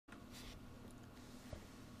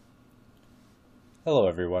Hello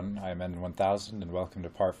everyone, I'm N1000 and welcome to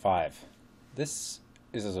part 5. This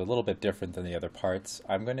is a little bit different than the other parts.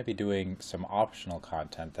 I'm going to be doing some optional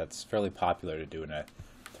content that's fairly popular to do in a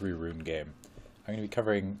 3-rune game. I'm going to be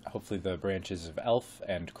covering hopefully the branches of Elf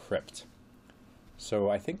and Crypt.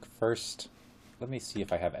 So I think first, let me see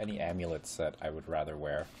if I have any amulets that I would rather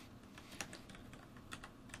wear.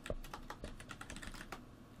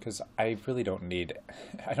 Because I really don't need,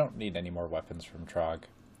 I don't need any more weapons from Trog.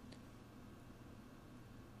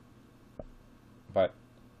 But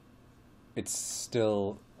it's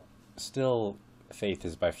still Faith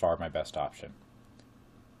is by far my best option.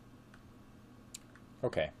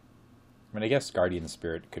 Okay. I mean, I guess Guardian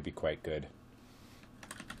Spirit could be quite good.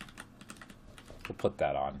 We'll put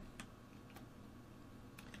that on.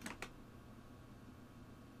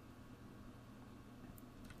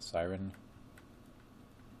 Siren.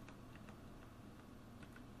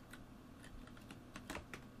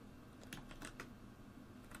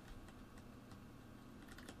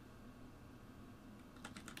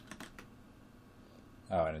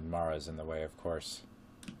 Oh, and Mara's in the way, of course.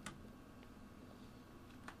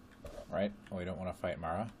 Right? Well, we don't want to fight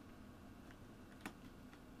Mara.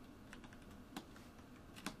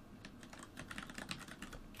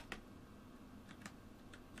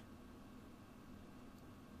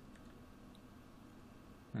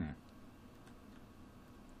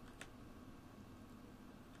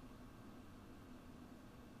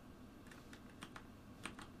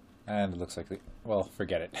 And it looks like, well,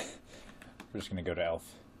 forget it. We're just going to go to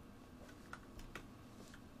Elf.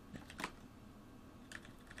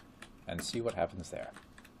 And see what happens there.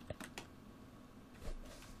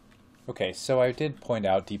 Okay, so I did point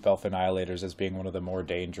out Deep Elf Annihilators as being one of the more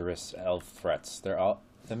dangerous elf threats.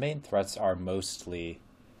 The main threats are mostly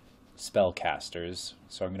spellcasters,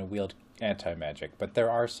 so I'm going to wield anti-magic, but there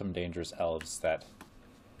are some dangerous elves that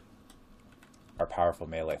are powerful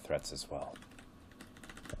melee threats as well.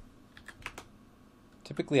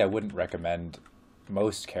 Typically, I wouldn't recommend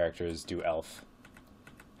most characters do elf.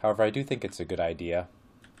 However, I do think it's a good idea.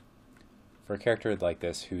 For a character like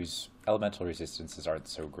this, whose elemental resistances aren't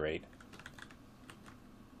so great,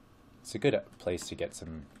 it's a good place to get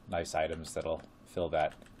some nice items that'll fill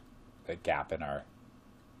that gap in our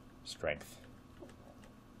strength.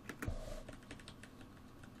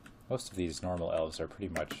 Most of these normal elves are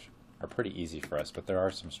pretty easy for us, but there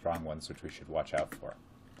are some strong ones which we should watch out for.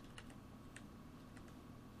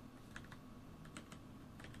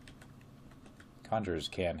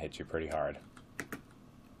 Conjurers can hit you pretty hard.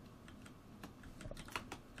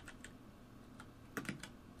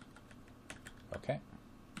 Okay.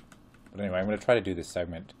 But anyway, I'm going to try to do this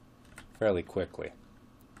segment fairly quickly.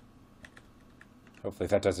 Hopefully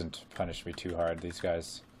that doesn't punish me too hard. These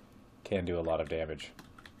guys can do a lot of damage.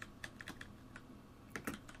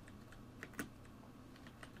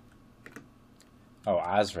 Oh,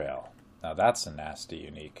 Azrael. Now that's a nasty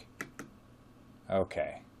unique.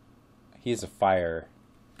 Okay. He's a fire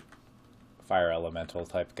elemental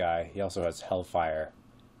type guy. He also has Hellfire,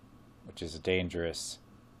 which is a dangerous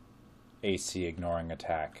AC ignoring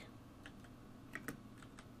attack.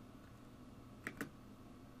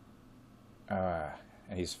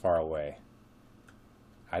 And he's far away.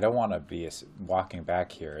 I don't want to be walking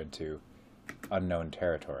back here into unknown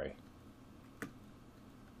territory.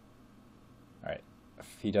 Alright,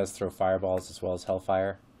 he does throw fireballs as well as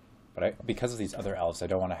Hellfire, but because of these other elves, I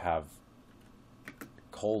don't want to have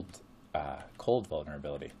cold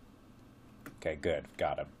vulnerability. Okay, good.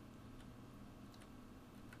 Got him.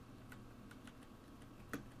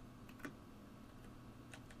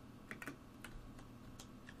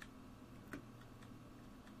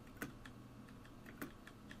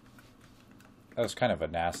 That was kind of a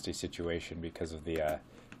nasty situation because of the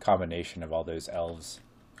combination of all those elves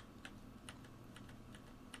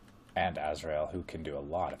and Azrael, who can do a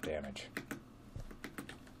lot of damage.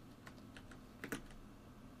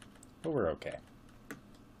 But we're okay.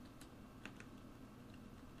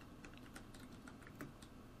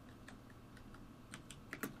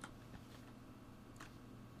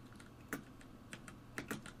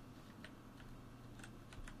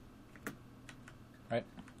 Right,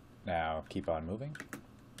 now keep on moving.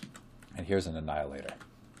 And here's an Annihilator.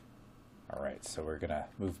 Alright, so we're gonna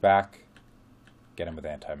move back, get him with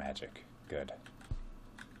anti-magic. Good.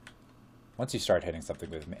 Once you start hitting something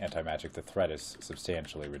with anti-magic, the threat is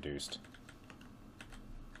substantially reduced.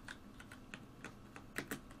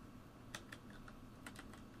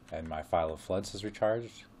 And my File of Floods has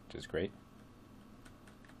recharged, which is great.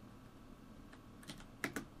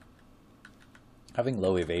 Having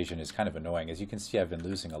low evasion is kind of annoying. As you can see, I've been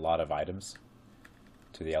losing a lot of items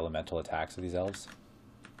to the elemental attacks of these elves.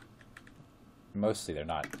 mostly they're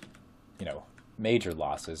not, you know, major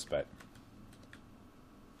losses, but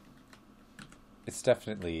it's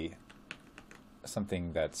definitely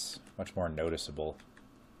something that's much more noticeable.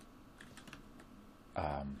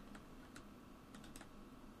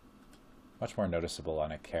 Much more noticeable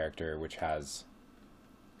on a character which has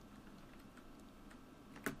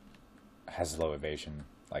low evasion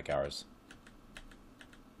like ours.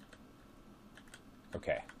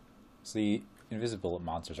 Okay, so the invisible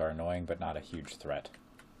monsters are annoying, but not a huge threat.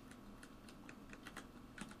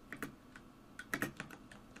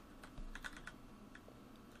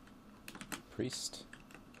 Priest.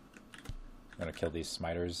 I'm gonna kill these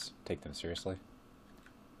smiters, take them seriously.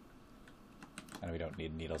 And we don't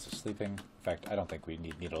need needles of sleeping. In fact, I don't think we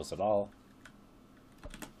need needles at all.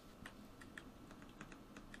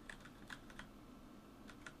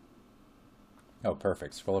 Oh,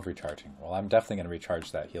 perfect. Full of recharging. Well, I'm definitely going to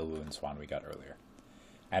recharge that heal wounds one we got earlier.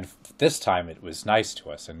 And this time it was nice to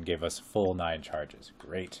us and gave us full 9 charges.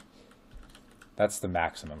 Great. That's the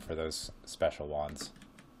maximum for those special wands.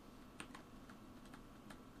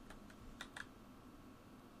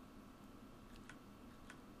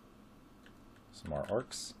 Some more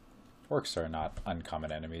orcs. Orcs are not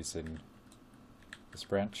uncommon enemies in this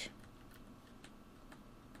branch.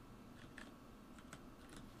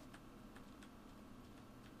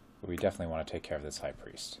 But we definitely want to take care of this high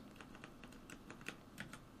priest.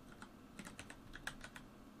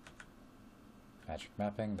 Magic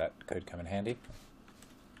mapping, that could come in handy.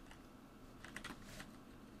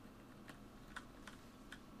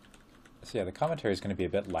 So yeah, the commentary is going to be a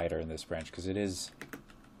bit lighter in this branch because it is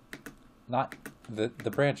not... The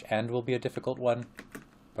branch end will be a difficult one,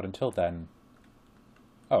 but until then...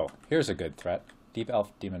 Oh, here's a good threat. Deep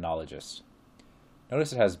Elf Demonologist.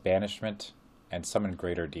 Notice it has Banishment and Summon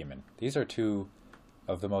Greater Demon. These are 2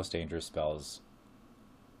 of the most dangerous spells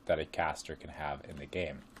that a caster can have in the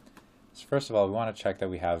game. So first of all, we want to check that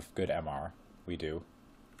we have good MR. We do.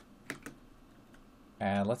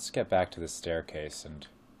 And let's get back to the staircase and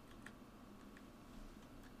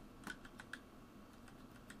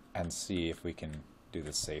see if we can do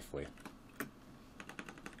this safely.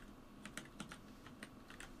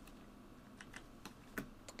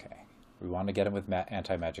 Okay. We want to get him with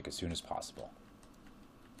anti-magic as soon as possible.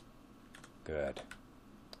 Good.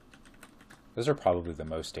 Those are probably the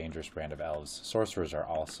most dangerous brand of elves. Sorcerers are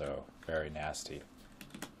also very nasty.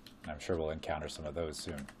 And I'm sure we'll encounter some of those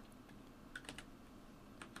soon.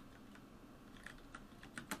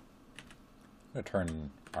 I'm going to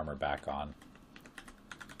turn armor back on.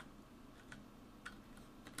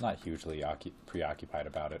 Not hugely preoccupied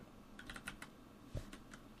about it.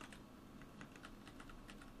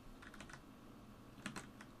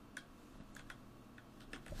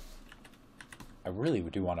 I really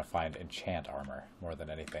do want to find enchant armor more than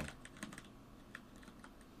anything.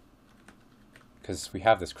 Because we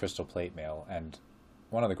have this crystal plate mail, and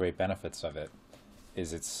one of the great benefits of it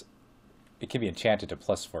is it can be enchanted to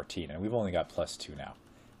plus 14, and we've only got plus 2 now.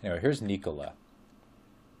 Anyway, here's Nicola.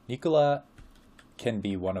 Nicola can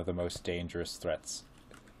be one of the most dangerous threats.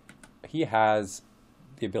 He has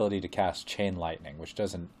the ability to cast Chain Lightning, which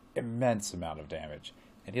does an immense amount of damage,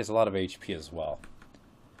 and he has a lot of HP as well.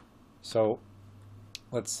 So,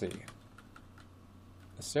 let's see.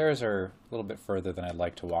 The stairs are a little bit further than I'd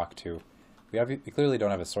like to walk to. We clearly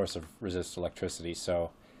don't have a source of resist electricity,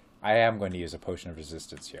 so I am going to use a potion of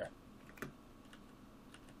resistance here.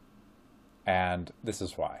 And this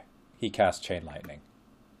is why. He casts Chain Lightning.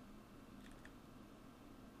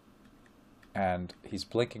 And he's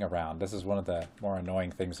blinking around. This is one of the more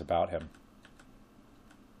annoying things about him.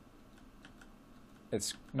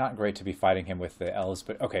 It's not great to be fighting him with the elves,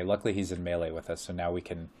 but okay, luckily he's in melee with us, so now we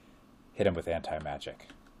can hit him with anti-magic.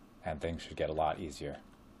 And things should get a lot easier.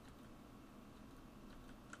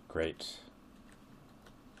 Great.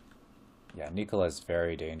 Yeah, Nicola is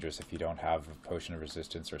very dangerous if you don't have a potion of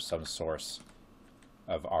resistance or some source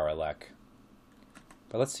of RLEC.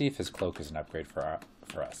 But let's see if his cloak is an upgrade for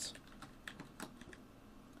us.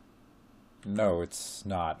 No, it's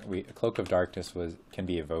not. Cloak of Darkness can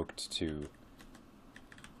be evoked to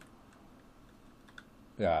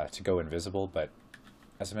go invisible, but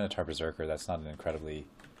as a Minotaur Berserker, that's not an incredibly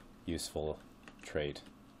useful trait.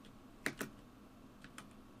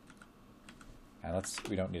 And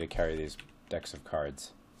we don't need to carry these decks of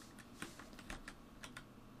cards.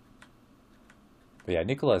 But yeah,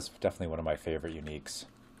 Nicola is definitely one of my favorite uniques.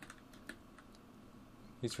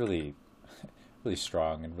 He's really, really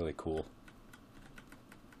strong and really cool.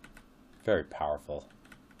 Very powerful.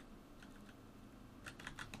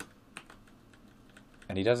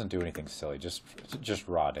 And he doesn't do anything silly, just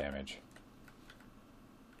raw damage.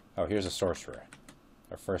 Oh, here's a sorcerer.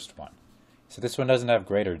 Our first one. So this one doesn't have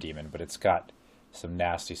Greater Demon, but it's got some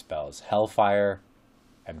nasty spells. Hellfire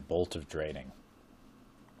and Bolt of Draining.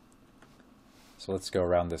 So let's go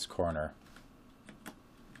around this corner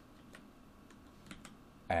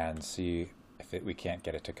and see if we can't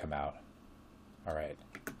get it to come out. Alright.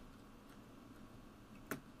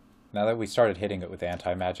 Now that we started hitting it with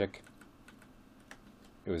anti-magic,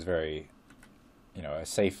 it was very, you know, a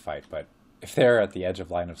safe fight, but if they're at the edge of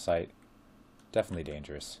line of sight, definitely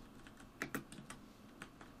dangerous.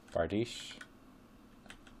 Bardiche,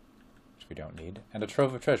 which we don't need, and a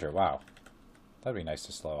Trove of Treasure. Wow. That'd be nice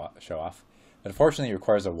to show off. Unfortunately, it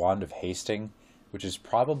requires a Wand of Hasting, which is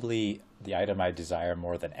probably the item I desire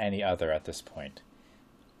more than any other at this point.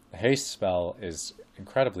 The haste spell is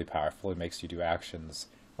incredibly powerful. It makes you do actions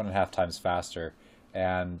 1.5 times faster,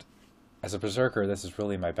 and as a berserker, this is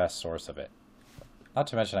really my best source of it. Not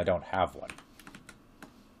to mention I don't have one.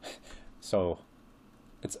 So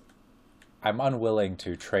I'm unwilling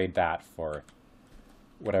to trade that for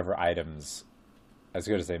whatever items, as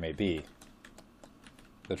good as they may be,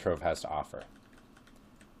 the Trove has to offer.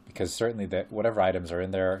 Because certainly whatever items are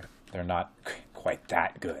in there, they're not quite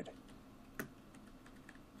that good.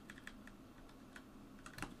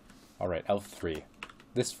 Alright, Elf 3.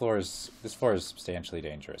 This floor is substantially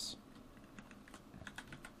dangerous.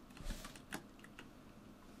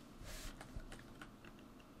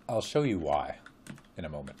 I'll show you why in a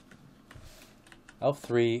moment. Elf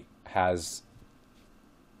 3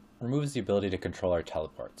 removes the ability to control our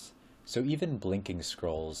teleports, so even blinking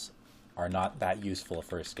scrolls are not that useful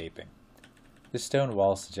for escaping. This stone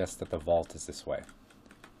wall suggests that the vault is this way.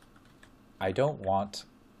 I don't want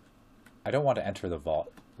to enter the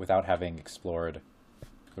vault without having explored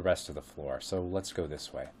the rest of the floor, so let's go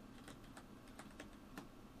this way.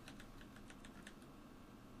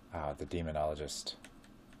 Ah, the Demonologist.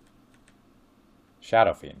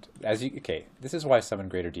 Shadow Fiend. Okay, this is why Summon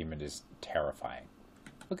Greater Demon is terrifying.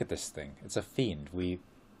 Look at this thing. It's a fiend. We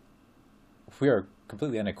are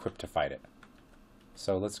completely unequipped to fight it.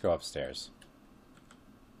 So let's go upstairs.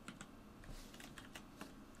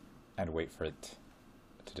 And wait for it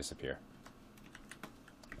to disappear.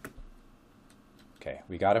 Okay,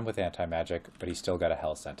 we got him with anti-magic, but he's still got a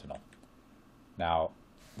Hell Sentinel. Now,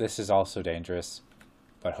 this is also dangerous,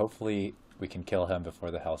 but hopefully we can kill him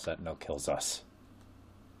before the Hell Sentinel kills us.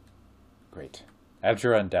 Great.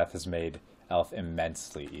 Abjure Undeath has made Elf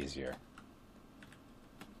immensely easier.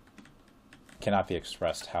 Cannot be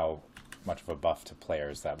expressed how much of a buff to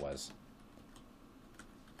players that was.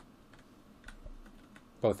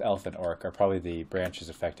 Both Elf and Orc are probably the branches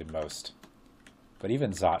affected most. But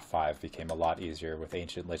even Zot 5 became a lot easier with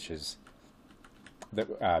Ancient Liches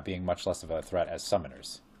being much less of a threat as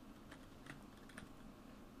summoners.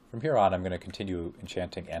 From here on, I'm going to continue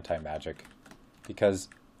enchanting anti-magic, because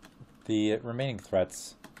the remaining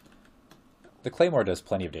threats, the Claymore does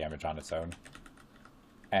plenty of damage on its own,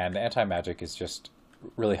 and anti-magic is just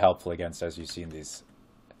really helpful against, as you've seen, these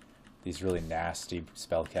really nasty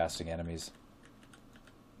spellcasting enemies.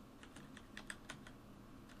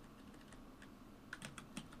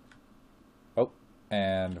 Oh,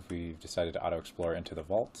 and we've decided to auto-explore into the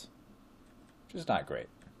vault, which is not great.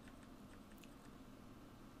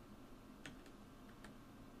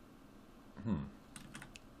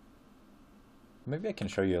 Maybe I can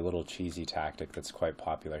show you a little cheesy tactic that's quite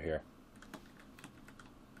popular here.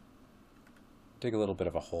 Dig a little bit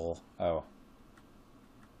of a hole. Oh.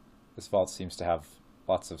 This vault seems to have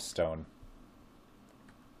lots of stone.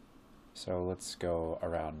 So let's go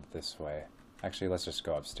around this way. Actually, let's just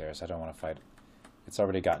go upstairs. I don't want to fight. It's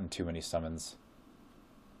already gotten too many summons.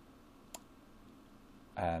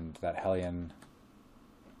 And that Hellion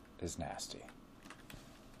is nasty.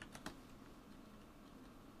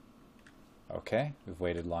 Okay, we've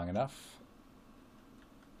waited long enough.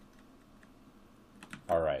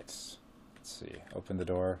 Alright, let's see. Open the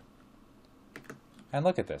door. And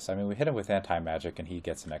look at this. I mean, we hit him with anti-magic and he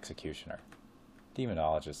gets an Executioner.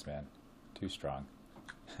 Demonologist, man. Too strong.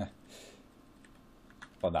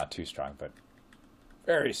 Well, not too strong, but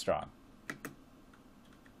very strong.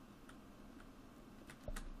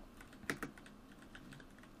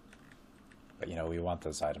 But, you know, we want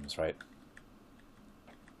those items, right?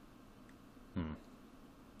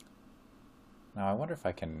 Now, I wonder if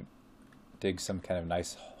I can dig some kind of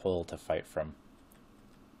nice hole to fight from.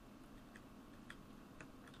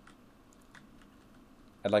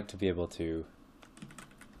 I'd like to be able to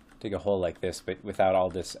dig a hole like this, but without all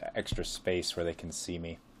this extra space where they can see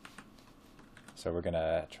me. So we're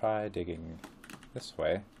gonna try digging this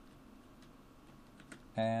way,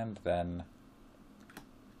 and then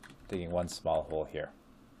digging one small hole here.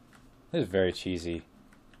 This is very cheesy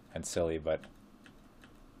and silly, but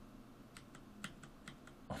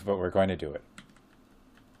we're going to do it.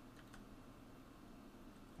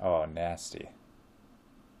 Oh, nasty.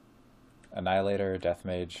 Annihilator, Death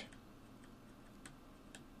Mage.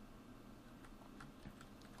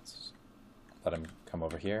 Let's let him come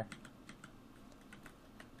over here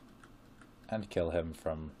and kill him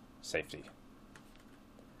from safety.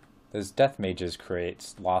 Those Death Mages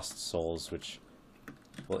create lost souls which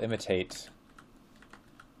will imitate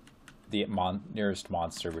the nearest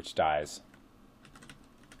monster which dies.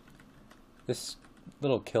 This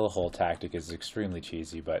little kill hole tactic is extremely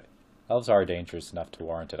cheesy, but elves are dangerous enough to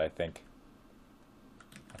warrant it, I think.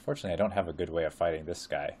 Unfortunately, I don't have a good way of fighting this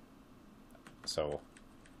guy, so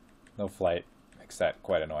no flight makes that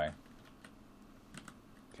quite annoying.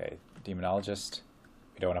 Okay, Demonologist.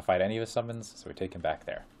 We don't want to fight any of his summons, so we take him back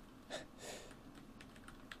there.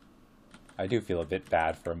 I do feel a bit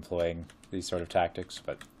bad for employing these sort of tactics,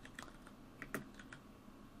 but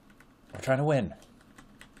we're trying to win.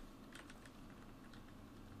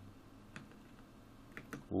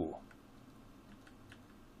 Ooh.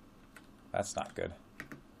 That's not good.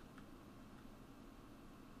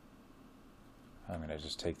 I'm gonna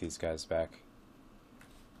just take these guys back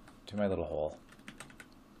to my little hole.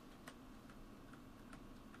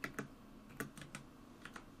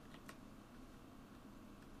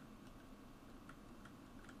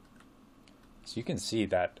 So you can see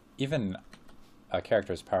that even a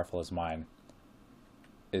character as powerful as mine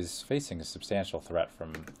is facing a substantial threat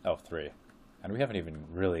from Elf 3. And we haven't even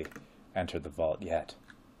really entered the vault yet.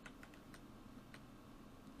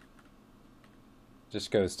 Just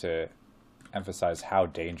goes to emphasize how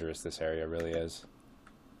dangerous this area really is.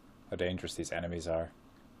 How dangerous these enemies are.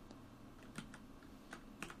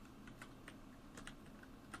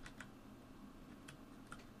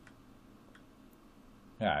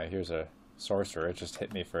 Yeah, here's a sorcerer. It just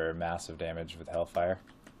hit me for massive damage with Hellfire.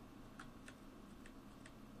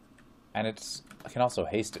 And it can also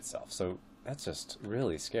haste itself, so that's just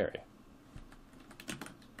really scary.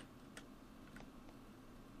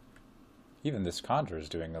 Even this Conjure is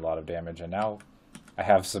doing a lot of damage, and now I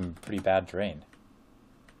have some pretty bad drain.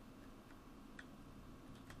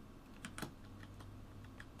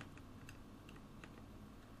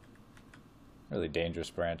 Really dangerous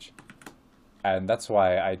branch. And that's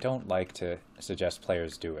why I don't like to suggest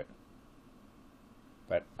players do it.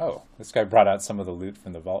 But, oh, this guy brought out some of the loot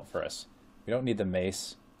from the vault for us. We don't need the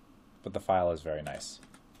mace, but the file is very nice.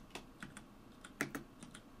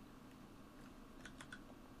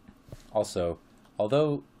 Also,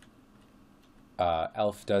 although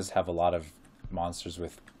Elf does have a lot of monsters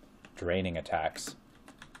with draining attacks,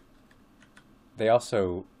 they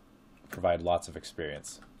also provide lots of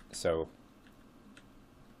experience. So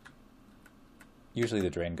usually the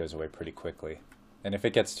drain goes away pretty quickly. And if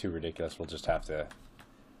it gets too ridiculous, we'll just have to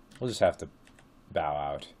bow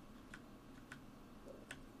out.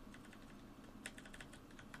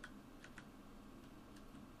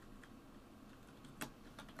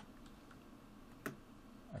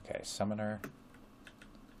 Okay, Summoner.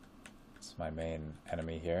 It's my main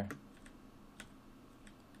enemy here.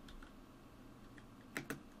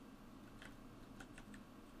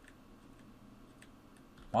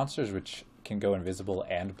 Monsters which can go invisible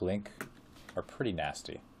and blink are pretty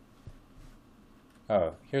nasty.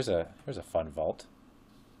 Oh, here's a fun vault.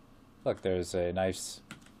 Look, there's a nice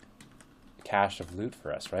cache of loot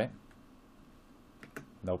for us, right?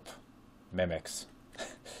 Nope. Mimics.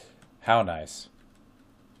 How nice.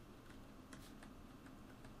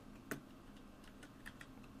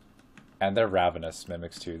 And they're ravenous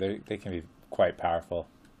mimics too. They can be quite powerful.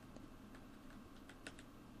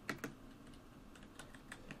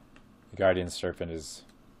 The Guardian Serpent is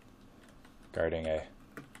guarding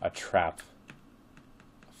a trap,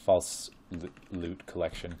 a false loot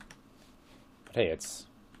collection. But hey, it's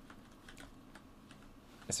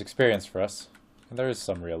experience for us, and there is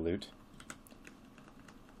some real loot.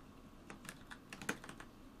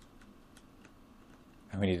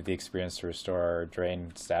 And we needed the experience to restore our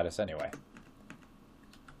drain status anyway.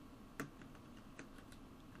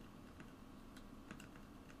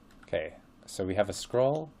 Okay, so we have a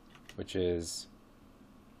scroll, which is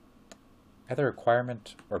either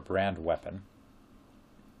requirement or brand weapon.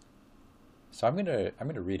 So I'm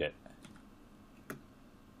gonna read it.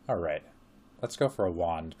 All right, let's go for a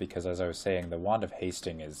wand, because as I was saying, the Wand of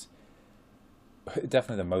Hasting is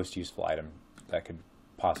definitely the most useful item that could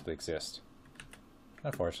possibly exist.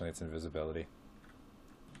 Unfortunately, it's invisibility,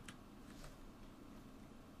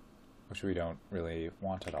 which we don't really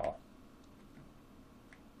want at all.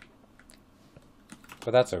 But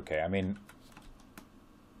that's okay. I mean,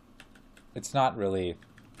 it's not really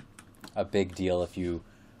a big deal if you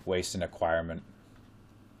waste an acquirement.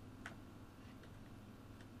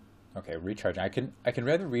 Okay, recharging. I can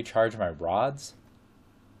rather recharge my rods,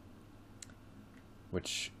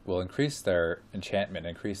 which will increase their enchantment,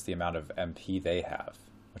 increase the amount of MP they have,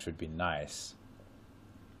 which would be nice.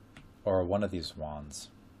 Or one of these wands.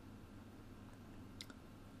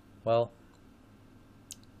 Well,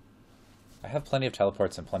 I have plenty of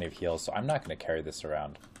teleports and plenty of heals, so I'm not going to carry this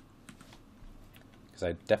around. Because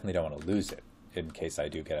I definitely don't want to lose it, in case I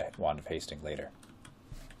do get a Wand of Hasting later.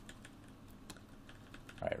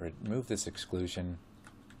 Alright, remove this exclusion.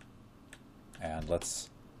 And let's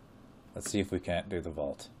see if we can't do the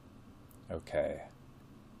vault. Okay.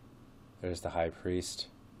 There's the High Priest.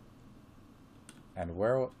 And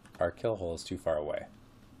where our kill hole is too far away.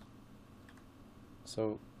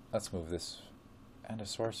 So let's move this, and a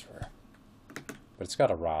sorcerer. But it's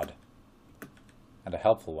got a rod. And a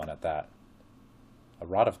helpful one at that. A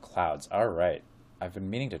Rod of Clouds. Alright. I've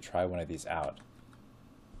been meaning to try one of these out.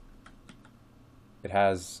 It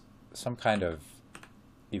has some kind of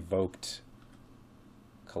evoked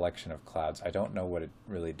collection of clouds. I don't know what it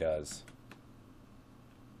really does.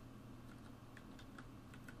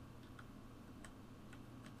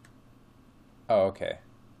 Oh, okay.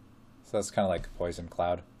 So that's kind of like a poison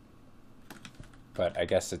cloud. But I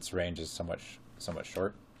guess its range is somewhat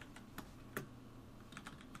short.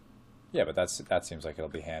 Yeah, but that seems like it'll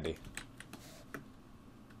be handy.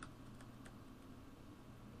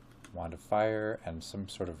 Wand of Fire and some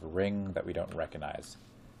sort of ring that we don't recognize.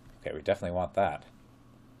 Okay, we definitely want that.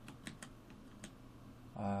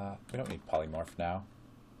 We don't need polymorph now.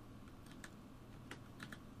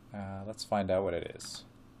 Let's find out what it is.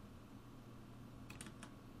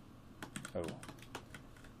 Oh.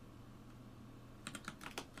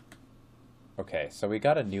 Okay, so we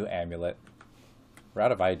got a new amulet. We're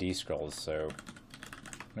out of ID scrolls, so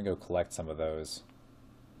I'm gonna go collect some of those.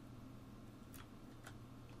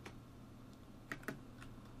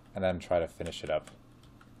 And then try to finish it up.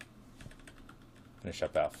 Finish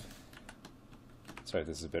up F. Sorry,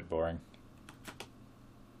 this is a bit boring.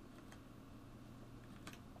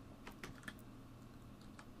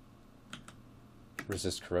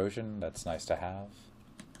 Resist corrosion, that's nice to have.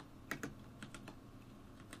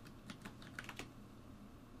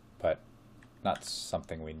 But not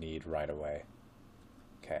something we need right away.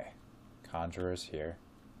 Okay, Conjurer's here.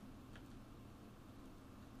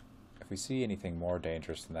 If we see anything more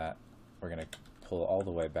dangerous than that, we're going to pull all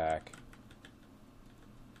the way back.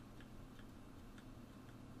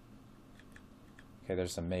 Okay,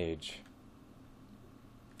 there's a mage.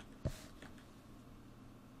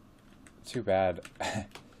 Too bad.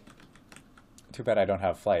 Too bad I don't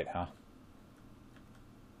have flight, huh?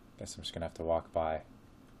 Guess I'm just going to have to walk by.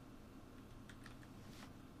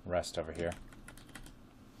 Rest over here.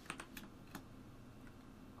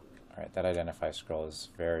 Alright, that identify scroll is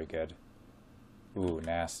very good. Ooh,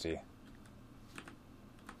 nasty.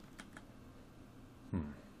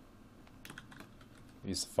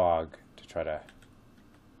 Use the fog to try to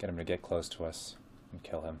get him to get close to us and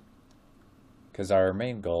kill him. Because our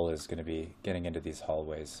main goal is going to be getting into these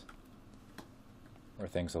hallways, where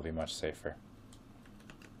things will be much safer.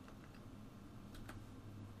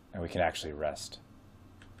 And we can actually rest.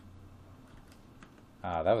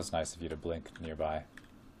 Ah, that was nice of you to blink nearby.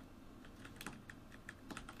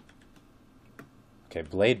 Okay,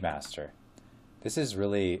 Blade Master. This is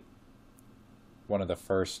really one of the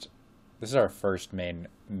first... This is our first main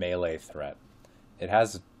melee threat. It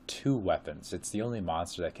has 2 weapons. It's the only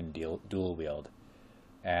monster that can dual wield.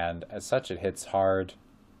 And as such, it hits hard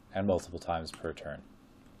and multiple times per turn.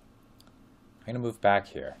 I'm going to move back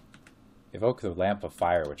here. Evoke the Lamp of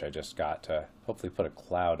Fire, which I just got, to hopefully put a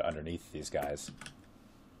cloud underneath these guys.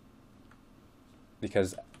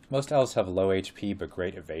 Because most elves have low HP but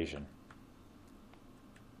great evasion.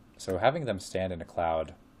 So having them stand in a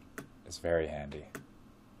cloud is very handy.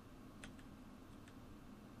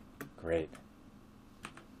 Great.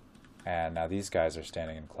 And now these guys are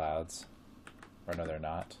standing in clouds. Or no, they're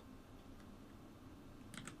not.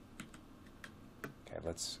 Okay,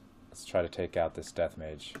 let's try to take out this death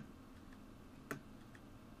mage.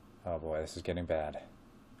 Oh boy, this is getting bad.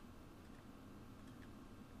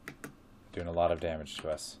 Doing a lot of damage to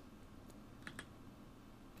us.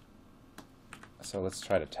 So let's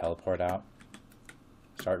try to teleport out.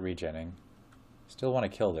 Start regenning. Still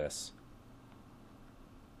want to kill this.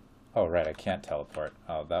 Oh right, I can't teleport.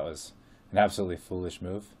 Oh, that was an absolutely foolish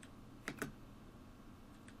move.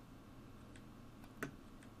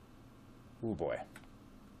 Ooh boy.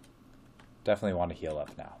 Definitely want to heal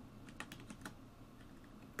up now.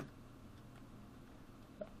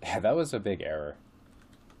 Yeah, that was a big error.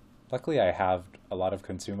 Luckily I have a lot of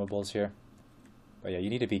consumables here. But yeah, you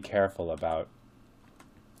need to be careful about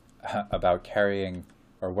about carrying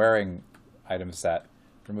or wearing items that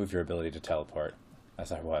remove your ability to teleport,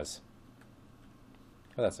 as I was.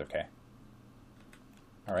 But that's okay.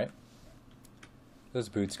 Alright. Those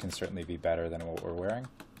boots can certainly be better than what we're wearing.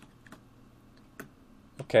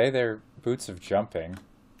 Okay, they're boots of jumping.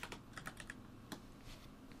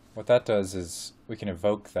 What that does is we can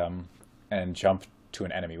evoke them and jump to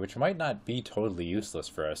an enemy, which might not be totally useless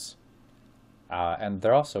for us. And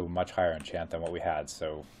they're also much higher enchant than what we had,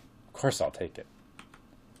 so of course I'll take it.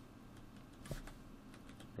 What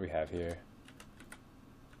do we have here?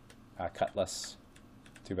 Cutlass.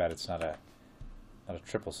 Too bad it's not a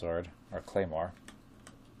triple sword or claymore.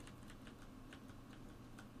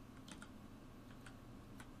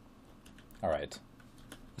 All right,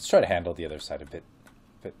 let's try to handle the other side a bit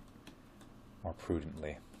more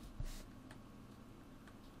prudently.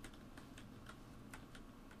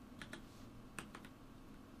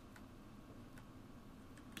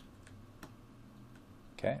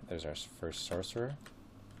 Okay, there's our first sorcerer.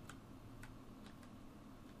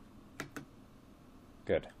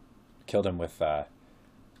 Good. Killed him with our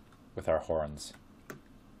horns.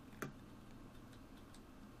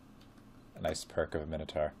 A nice perk of a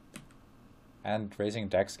minotaur. And raising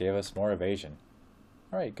dex gave us more evasion.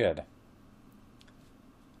 Alright, good.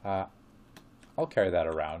 I'll carry that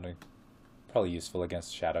around. Probably useful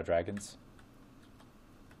against shadow dragons.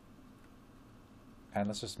 And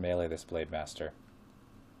let's just melee this Blade Master.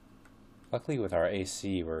 Luckily with our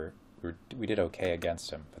AC, we did okay against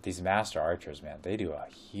him. But these Master Archers, man, they do a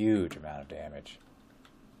huge amount of damage.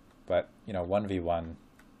 But, you know, 1v1,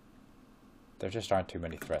 there just aren't too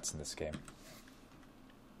many threats in this game.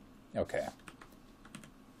 Okay.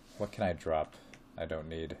 What can I drop? I don't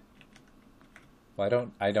need...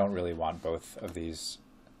 Well, I don't really want both of these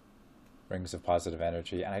Rings of Positive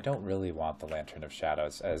Energy, and I don't really want the Lantern of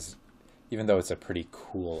Shadows, as even though it's a pretty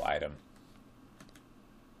cool item.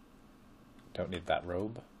 Don't need that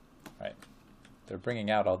robe. Right. They're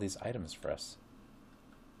bringing out all these items for us.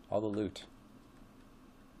 All the loot.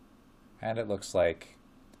 And it looks like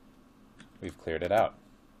we've cleared it out.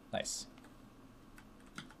 Nice.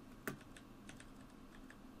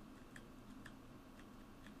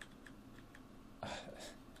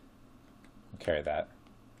 Carry that.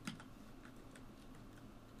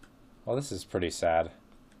 Well, this is pretty sad,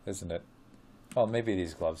 isn't it? Well, maybe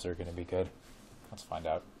these gloves are going to be good. Let's find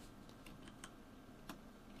out.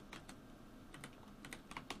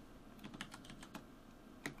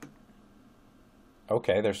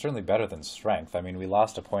 Okay, they're certainly better than strength. I mean, we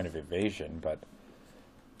lost a point of evasion, but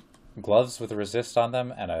gloves with a resist on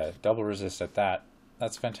them and a double resist at that,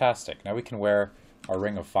 that's fantastic. Now we can wear our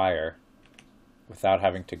Ring of Fire without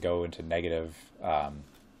having to go into negative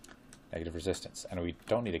resistance. And we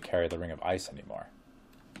don't need to carry the Ring of Ice anymore.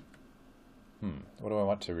 What do I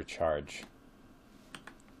want to recharge?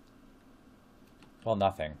 Well,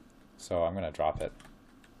 nothing. So I'm going to drop it.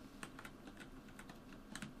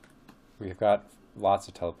 We've got lots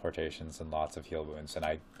of teleportations and lots of heal wounds, and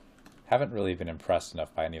I haven't really been impressed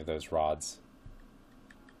enough by any of those rods.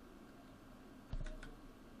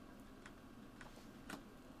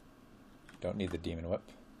 Don't need the Demon Whip.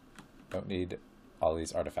 Don't need all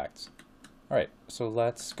these artifacts. Alright, so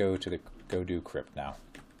let's go do Crypt now.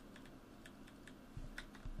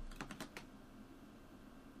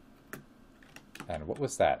 And what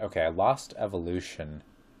was that? Okay, I lost evolution,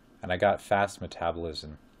 and I got fast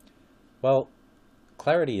metabolism. Well,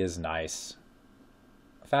 clarity is nice.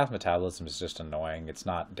 Fast metabolism is just annoying. It's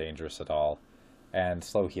not dangerous at all. And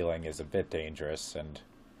slow healing is a bit dangerous and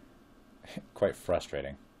quite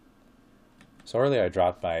frustrating. So earlier I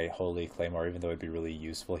dropped my Holy Claymore, even though it'd be really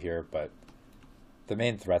useful here, but the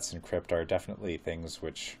main threats in Crypt are definitely things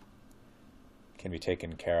which can be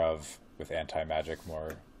taken care of with anti-magic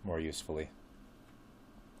more usefully.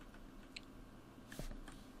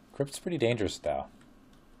 Crypt's pretty dangerous though.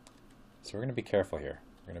 So we're going to be careful here.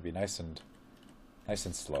 We're going to be nice and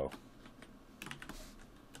slow.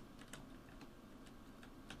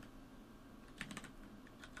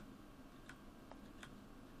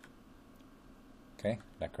 Okay,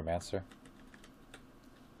 Necromancer.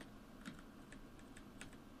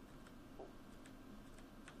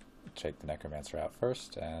 Take the Necromancer out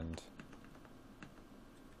first, and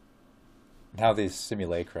now these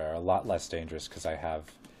Simulacra are a lot less dangerous because I have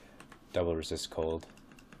double resist cold.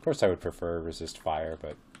 Of course I would prefer resist fire,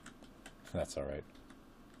 but that's alright.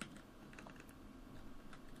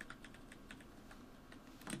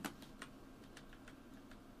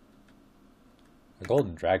 A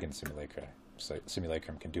Golden Dragon Simulacra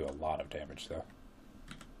Simulacrum can do a lot of damage, though.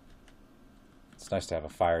 It's nice to have a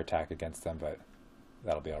fire attack against them, but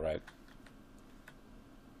that'll be alright.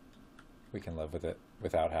 We can live with it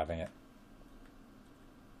without having it.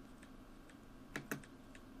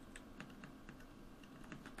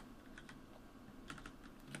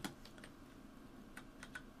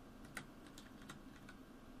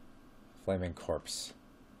 Flaming Corpse.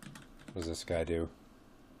 What does this guy do?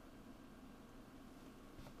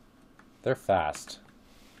 They're fast.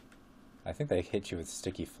 I think they hit you with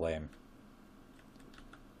sticky flame.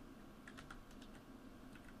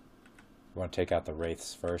 You want to take out the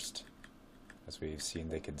wraiths first. As we've seen,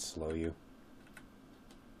 they can slow you.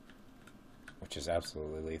 Which is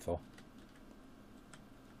absolutely lethal.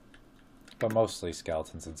 But mostly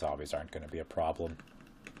skeletons and zombies aren't going to be a problem.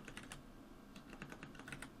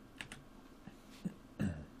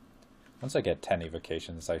 Once I get 10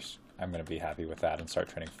 evocations, I'm going to be happy with that and start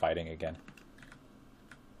training fighting again.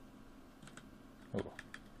 Ooh.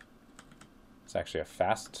 It's actually a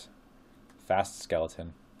fast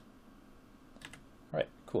skeleton. Alright,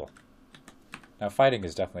 cool. Now fighting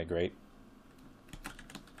is definitely great.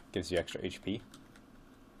 Gives you extra HP.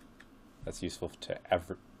 That's useful to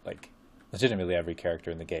legitimately every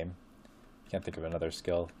character in the game. Can't think of another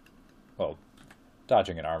skill. Well,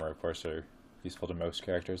 dodging and armor, of course, are useful to most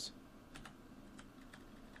characters.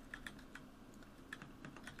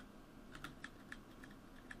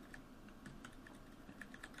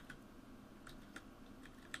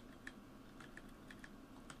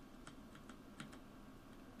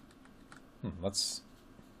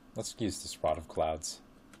 Let's use this Rod of Clouds.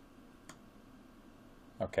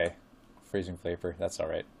 Okay, freezing vapor, that's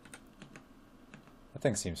alright. That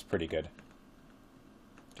thing seems pretty good.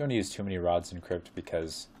 Don't use too many rods in Crypt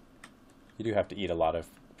because you do have to eat a lot of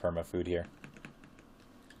perma food here.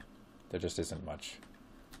 There just isn't much.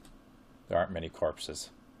 There aren't many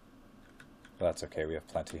corpses. But that's okay, we have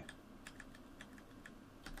plenty.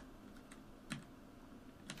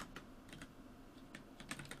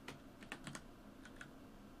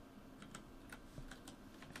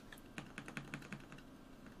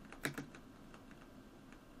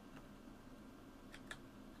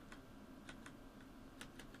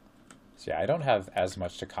 So yeah, I don't have as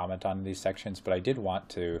much to comment on in these sections, but I did want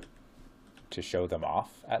to show them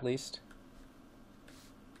off, at least.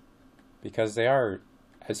 Because they are,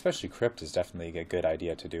 especially Crypt is definitely a good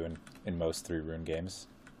idea to do in most 3-rune games.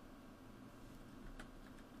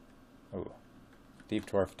 Ooh. Deep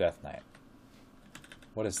Dwarf Death Knight.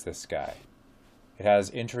 What is this guy? It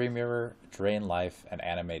has Injury Mirror, Drain Life, and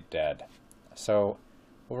Animate Dead. So,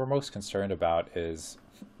 what we're most concerned about is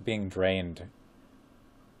being drained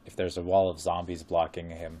if there's a wall of zombies blocking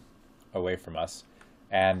him away from us.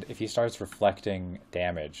 And if he starts reflecting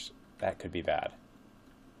damage, that could be bad.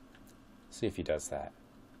 See if he does that.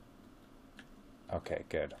 Okay,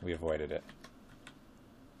 good. We avoided it.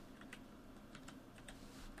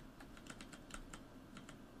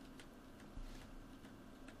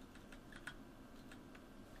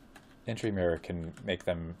 Entry mirror can make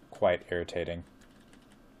them quite irritating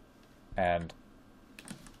and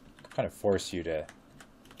kind of force you to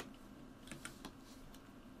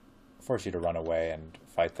run away and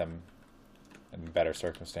fight them in better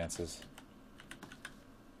circumstances.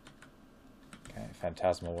 Okay,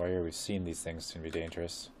 Phantasmal Warrior, we've seen these things can be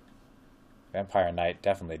dangerous. Vampire Knight,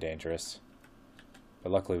 definitely dangerous.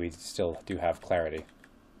 But luckily we still do have clarity.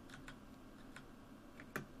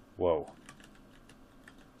 Whoa.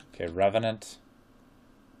 Okay, Revenant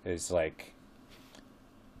is like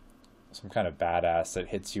some kind of badass that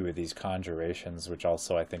hits you with these conjurations, which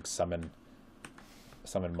also I think summon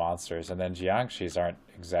monsters. And then Jiangshis aren't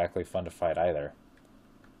exactly fun to fight either.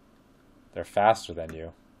 They're faster than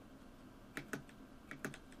you.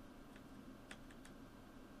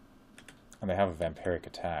 And they have a vampiric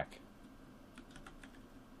attack.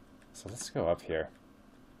 So let's go up here.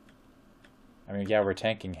 I mean, yeah, we're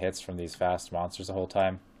tanking hits from these fast monsters the whole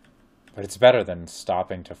time, but it's better than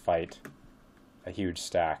stopping to fight a huge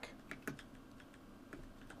stack.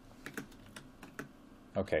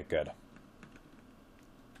 Okay, good.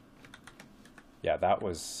 Yeah, that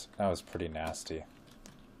was pretty nasty.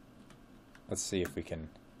 Let's see if we can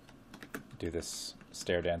do this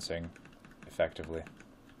stair dancing effectively.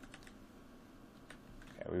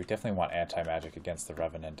 Okay, we definitely want anti-magic against the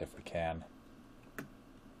Revenant if we can.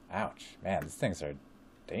 Ouch, man, these things are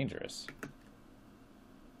dangerous.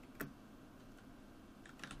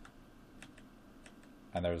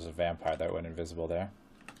 And there was a vampire that went invisible there.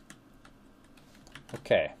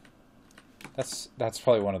 Okay. That's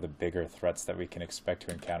probably one of the bigger threats that we can expect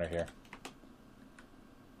to encounter here.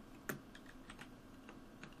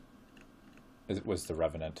 was the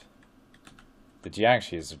Revenant. The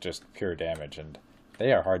Jiangxis are just pure damage, and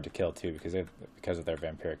they are hard to kill too because of their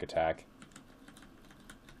vampiric attack.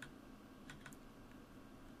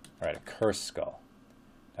 Alright, a Curse Skull.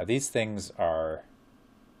 Now these things are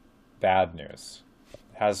bad news. It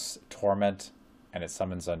has Torment, and it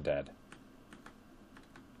summons undead.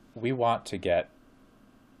 We want to get...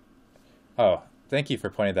 Oh, thank you for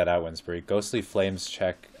pointing that out, Winsbury. Ghostly Flames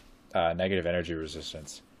check negative energy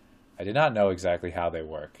resistance. I did not know exactly how they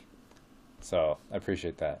work, so I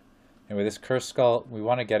appreciate that. Anyway, this Curse Skull, we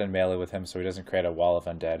want to get in melee with him so he doesn't create a wall of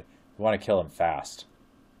undead. We want to kill him fast.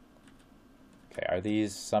 Okay, are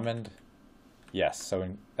these summoned? Yes, so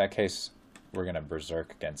in that case, we're going to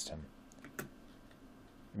berserk against him. It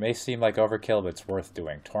may seem like overkill, but it's worth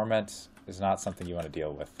doing. Torment is not something you want to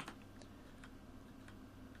deal with.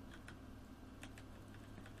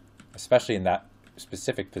 Especially in that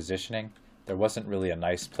specific positioning, there wasn't really a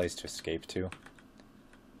nice place to escape to.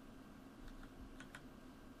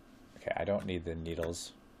 Okay, I don't need the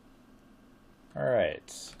needles.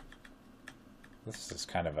 Alright. This is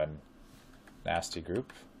kind of a nasty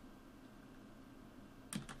group.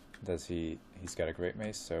 He's got a great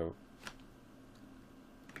mace, so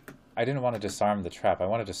I didn't want to disarm the trap. I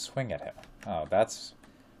wanted to swing at him. Oh,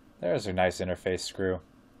 there's a nice interface screw.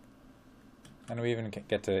 And we even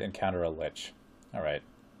get to encounter a lich. Alright.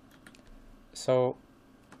 So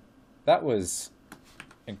that was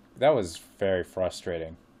very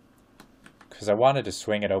frustrating. Because I wanted to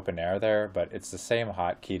swing at open air there, but it's the same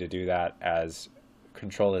hotkey to do that as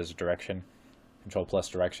Control plus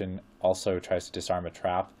direction also tries to disarm a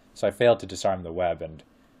trap. So I failed to disarm the web and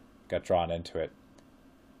got drawn into it.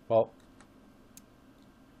 Well,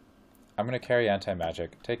 I'm going to carry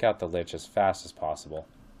anti-magic, take out the lich as fast as possible.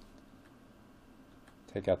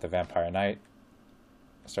 Take out the Vampire Knight.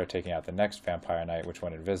 Start taking out the next Vampire Knight, which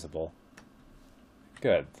went invisible.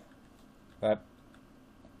 Good. That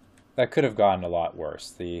could have gone a lot worse.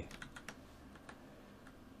 The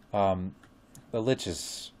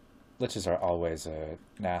liches are always a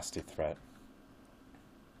nasty threat.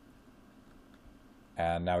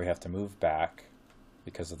 And now we have to move back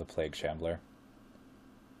because of the Plague Shambler.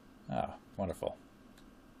 Ah, wonderful.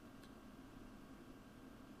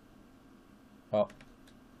 Well,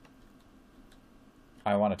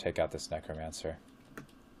 I want to take out this Necromancer.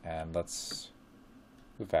 And let's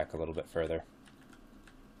move back a little bit further.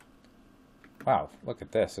 Wow, look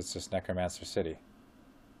at this. It's just Necromancer City.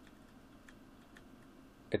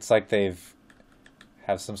 It's like they've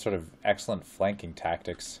have some sort of excellent flanking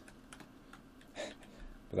tactics.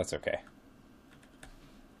 But that's okay.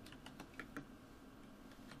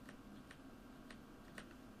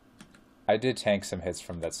 I did tank some hits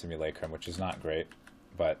from that Simulacrum, which is not great,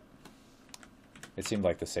 but it seemed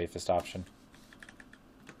like the safest option.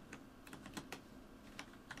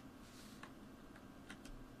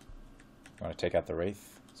 I want to take out the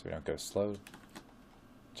Wraith so we don't go slow.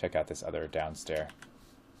 Check out this other downstair.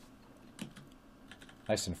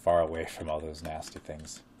 Nice and far away from all those nasty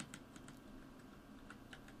things.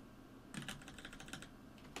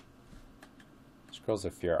 Scrolls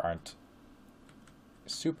of Fear aren't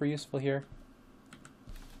super useful here,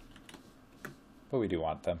 but we do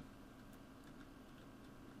want them.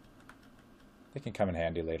 They can come in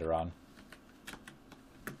handy later on.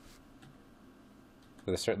 But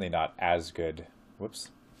they're certainly not as good, whoops,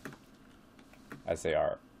 as they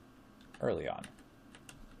are early on.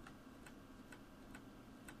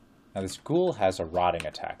 Now this ghoul has a rotting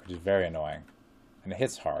attack, which is very annoying, and it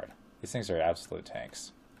hits hard. These things are absolute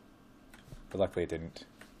tanks. But luckily it didn't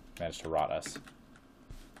manage to rot us.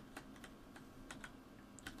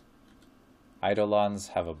 Eidolons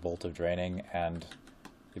have a Bolt of Draining and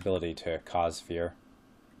the ability to cause fear.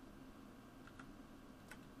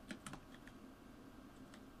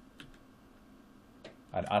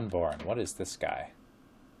 An Unborn. What is this guy?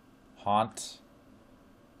 Haunt,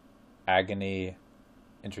 Agony,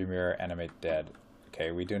 Entry Mirror, Animate Dead.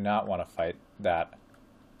 Okay, we do not want to fight that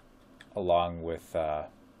along with the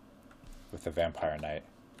Vampire Knight.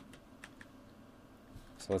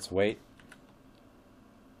 So let's wait.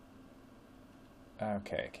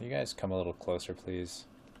 Okay, can you guys come a little closer, please?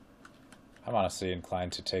 I'm honestly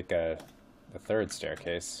inclined to take the third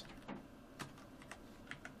staircase.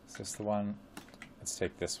 Is this the one? Let's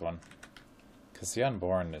take this one. Because the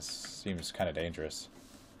Unborn seems kind of dangerous.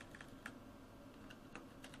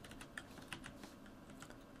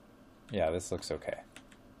 Yeah, this looks okay.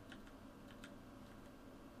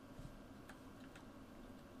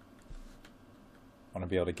 I want to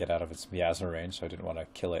be able to get out of its miasma range, so I didn't want to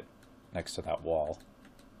kill it next to that wall.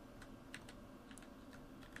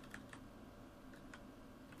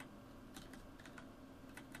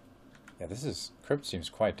 Yeah, Crypt seems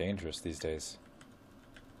quite dangerous these days.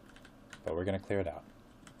 But we're gonna clear it out.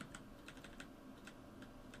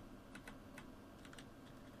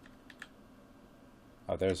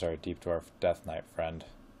 Oh, there's our Deep Dwarf Death Knight friend.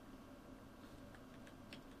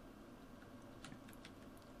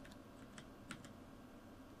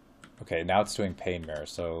 Okay, now it's doing Pain Mirror,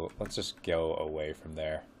 so let's just go away from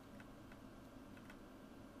there.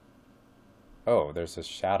 Oh, there's a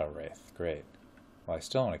Shadow Wraith. Great. Well, I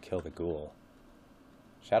still want to kill the ghoul.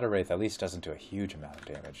 Shadow Wraith at least doesn't do a huge amount of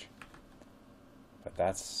damage. But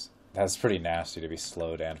that's pretty nasty to be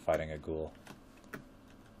slowed and fighting a ghoul.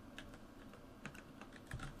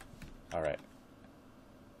 Alright.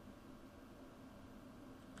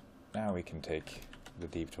 Now we can take the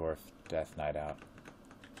Deep Dwarf Death Knight out.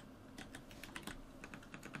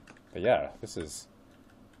 But yeah, this is...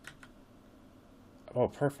 Oh,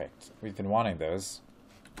 perfect. We've been wanting those.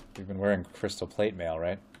 We've been wearing crystal plate mail,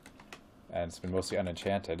 right? And it's been mostly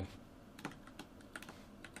unenchanted.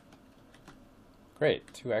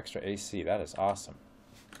 Great, 2 extra AC. That is awesome.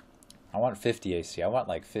 I want 50 AC. I want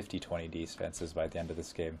like 50-20 defenses by the end of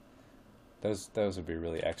this game. Those would be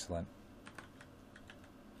really excellent.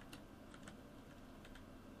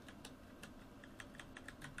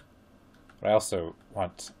 But I also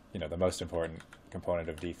want, you know, the most important component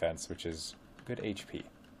of defense, which is good HP.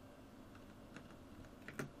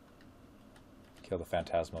 Kill the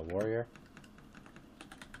Phantasmal Warrior.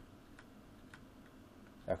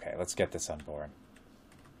 Okay, let's get this unborn.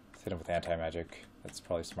 Let's hit him with anti-magic. That's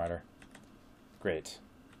probably smarter. Great.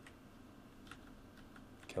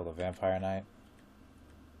 Kill the Vampire Knight.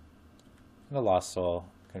 And the Lost Soul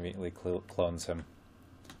conveniently clones him.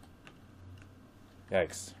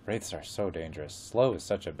 Yikes. Wraiths are so dangerous. Slow is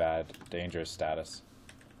such a bad, dangerous status.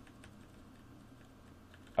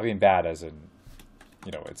 I mean bad as in,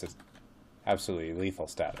 you know, it's an absolutely lethal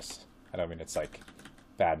status. I don't mean it's like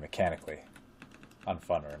bad mechanically,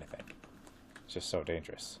 unfun or anything. It's just so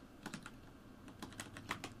dangerous.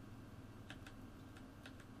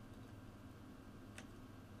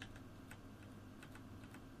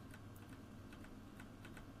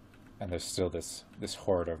 And there's still this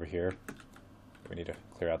horde over here. We need to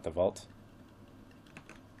clear out the vault.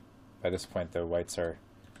 By this point, the whites are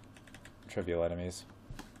trivial enemies.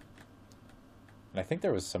 And I think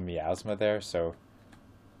there was some miasma there, so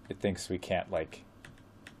it thinks we can't, like...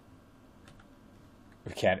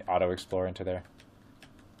 We can't auto-explore into there.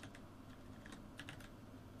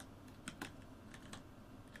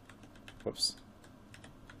 Whoops.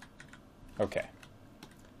 Okay.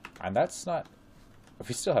 And that's not...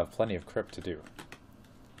 We still have plenty of crypt to do.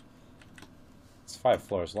 It's 5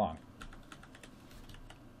 floors long.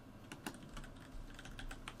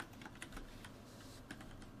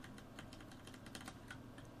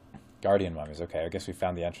 Guardian mummies. Okay, I guess we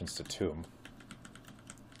found the entrance to Tomb.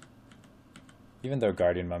 Even though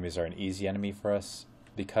guardian mummies are an easy enemy for us,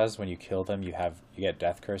 because when you kill them you get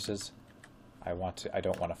death curses, I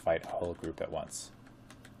don't want to fight a whole group at once.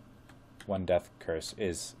 One death curse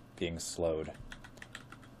is being slowed,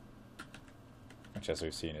 which as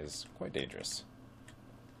we've seen is quite dangerous.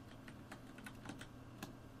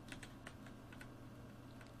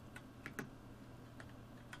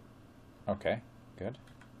 Okay, good.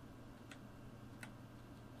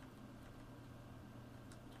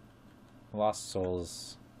 Lost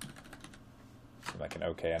Souls seem like an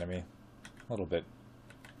okay enemy. A little bit.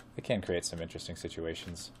 They can create some interesting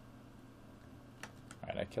situations.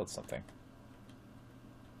 Alright, I killed something.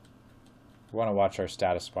 We want to watch our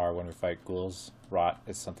status bar when we fight ghouls. Rot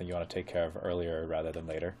is something you want to take care of earlier rather than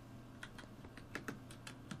later.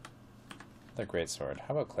 Another great sword.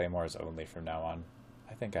 How about claymores only from now on?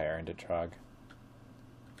 I think I earned it, Trog.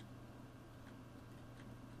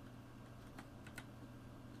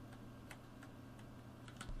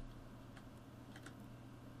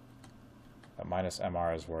 That minus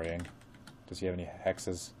MR is worrying. Does he have any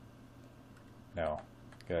hexes? No.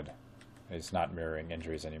 Good. He's not mirroring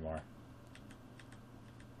injuries anymore.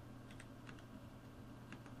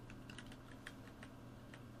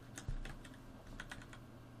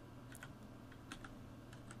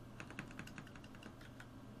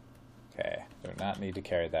 Okay, do not need to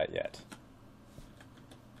carry that yet.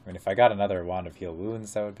 I mean, if I got another Wand of Heal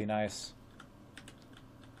Wounds, that would be nice.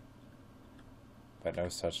 But no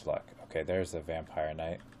such luck. Okay, there's the Vampire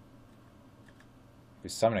Knight.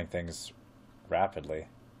 He's summoning things rapidly,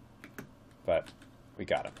 but we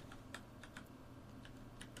got him.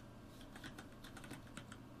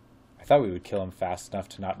 I thought we would kill him fast enough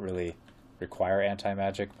to not really require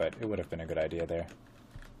anti-magic, but it would have been a good idea there.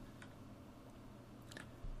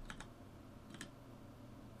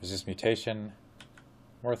 Resist mutation.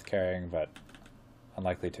 Worth carrying, but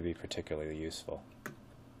unlikely to be particularly useful.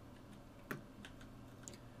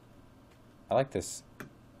 I like this.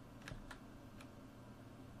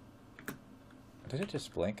 Did it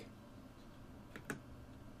just blink?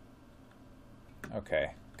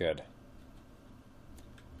 Okay, good.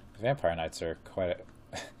 Vampire Knights are quite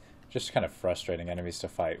just kind of frustrating enemies to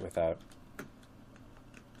fight without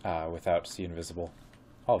See Invisible.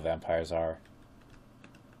 All vampires are.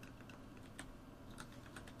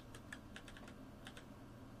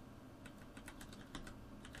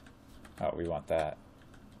 Oh, we want that.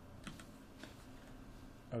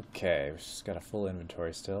 Okay, we've just got a full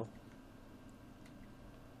inventory still.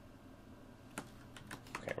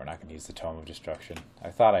 Okay, we're not going to use the Tome of Destruction.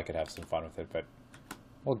 I thought I could have some fun with it, but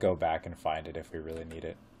we'll go back and find it if we really need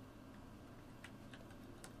it.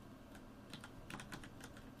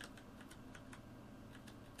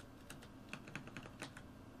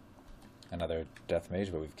 Another Death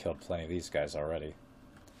Mage, but we've killed plenty of these guys already.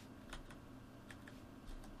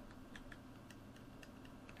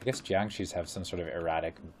 I guess Jiangshis have some sort of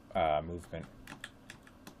erratic movement.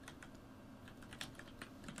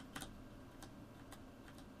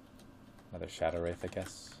 Another Shadow Wraith, I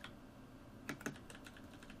guess.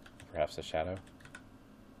 Perhaps a Shadow.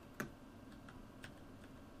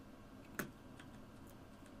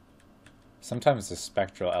 Sometimes the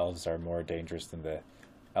spectral elves are more dangerous than the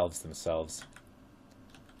elves themselves.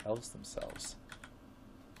 Elves themselves.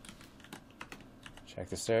 Check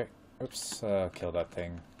the stair. Oops, kill that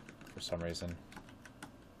thing for some reason.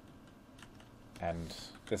 And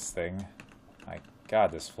this thing. My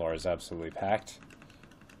god, this floor is absolutely packed.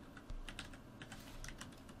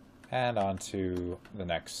 And onto the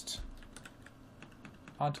next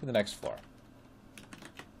floor.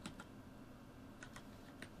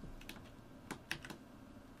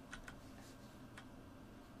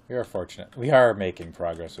 We are fortunate. We are making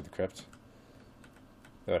progress with the Crypt,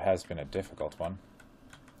 though it has been a difficult one.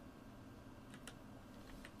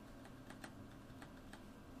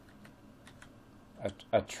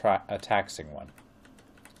 A taxing one.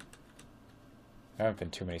 There haven't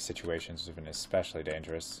been too many situations that have been especially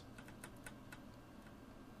dangerous.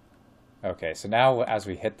 Okay, so now as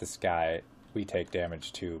we hit this guy, we take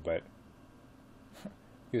damage too, but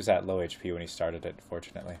he was at low HP when he started it,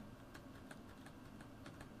 fortunately.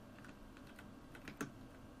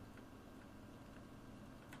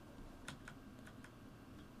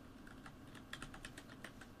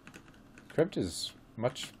 Crypt is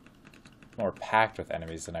much more packed with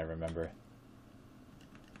enemies than I remember.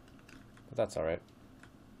 But that's alright.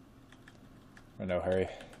 We're in no hurry.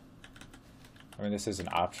 I mean, this is an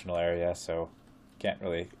optional area, so can't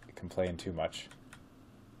really complain too much.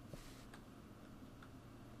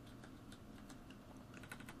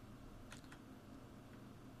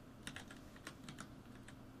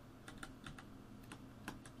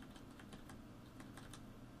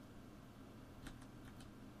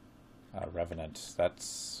 Revenant,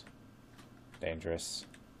 that's dangerous.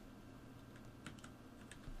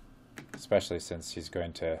 Especially since he's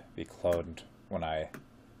going to be cloned when I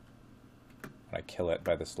kill it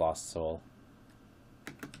by this lost soul.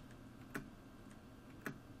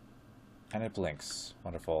 And it blinks.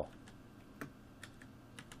 Wonderful.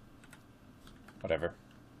 Whatever.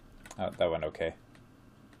 Oh, that went okay.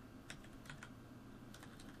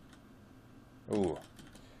 Ooh.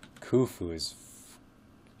 Khufu is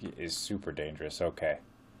super dangerous. Okay.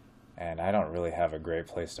 And I don't really have a great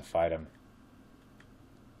place to fight him.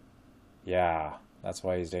 Yeah, that's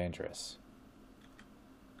why he's dangerous.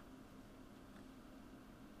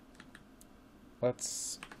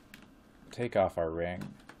 Let's take off our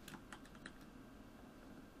ring.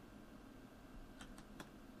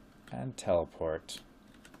 And teleport.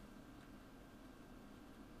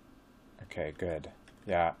 Okay, good.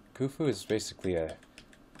 Yeah, Khufu is basically a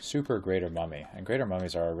super greater mummy, and greater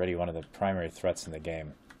mummies are already one of the primary threats in the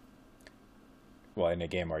game. Well, in a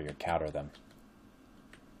game where you counter them.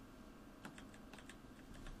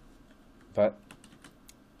 But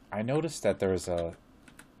I noticed that there was a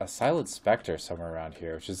Silent Spectre somewhere around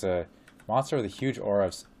here, which is a monster with a huge aura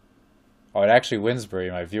of... Oh, it actually Winsbury,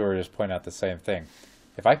 my viewer, just pointed out the same thing.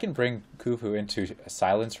 If I can bring Khufu into a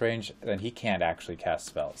silence range, then he can't actually cast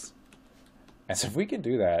spells. And so if we can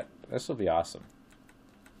do that, this will be awesome.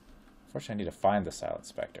 Unfortunately, I need to find the Silent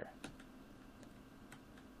Spectre.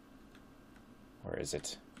 Where is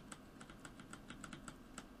it?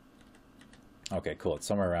 Okay, cool. It's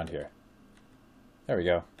somewhere around here. There we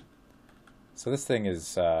go. So this thing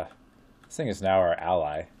is now our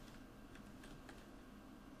ally.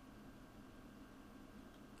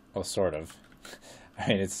 Well, sort of. I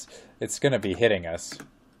mean, it's gonna be hitting us.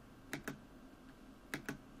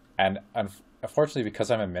 And unfortunately,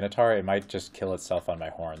 because I'm a Minotaur, it might just kill itself on my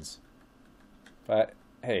horns. But,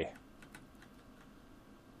 hey.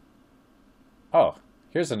 Oh,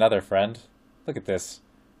 here's another friend. Look at this.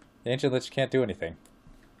 The Ancient Lich can't do anything.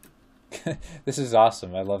 This is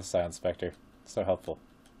awesome. I love Silent Spectre. So helpful.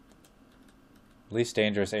 Least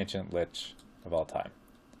dangerous Ancient Lich of all time.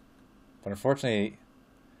 But unfortunately,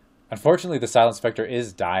 the Silent Spectre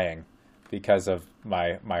is dying because of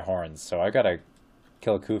my horns. So I gotta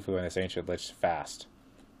kill Khufu and this Ancient Lich fast.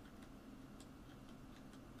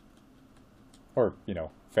 Or, you know,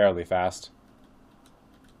 fairly fast.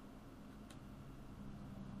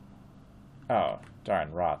 Oh,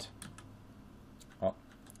 darn, rot. Well,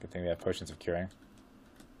 good thing we have potions of curing.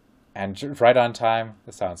 And right on time,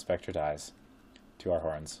 the Silent Spectre dies to our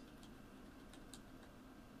horns.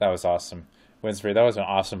 That was awesome. Winsbury, that was an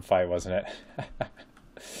awesome fight, wasn't it?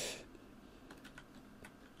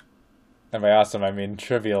 And by awesome, I mean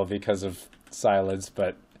trivial because of silence,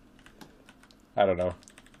 but I don't know.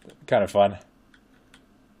 Kind of fun.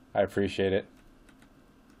 I appreciate it.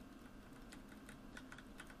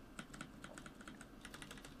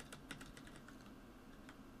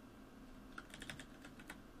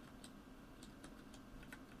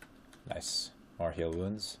 Nice. More heal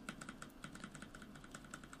wounds.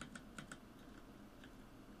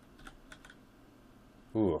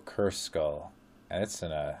 Ooh, a cursed skull. And it's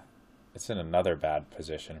in another bad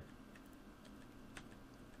position.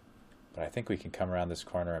 But I think we can come around this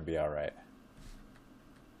corner and be alright.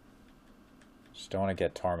 Just don't want to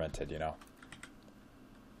get tormented, you know.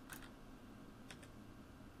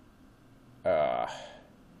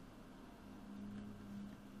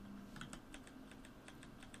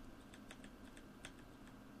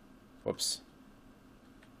 Whoops.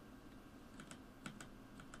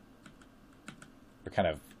 We're kind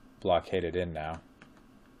of blockaded in now.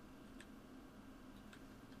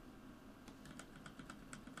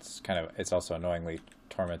 It's also annoyingly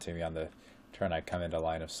tormenting me on the turn I come into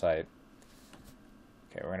line of sight.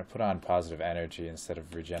 Okay, we're going to put on positive energy instead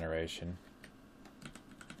of regeneration.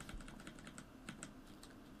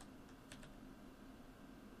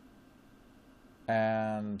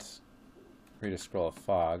 And read a scroll of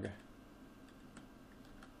fog.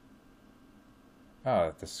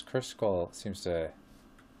 Oh, this cursed skull seems to...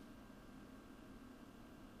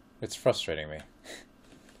 It's frustrating me.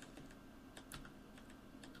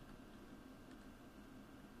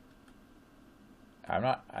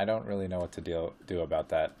 I don't really know what to do about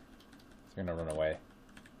that. It's gonna run away.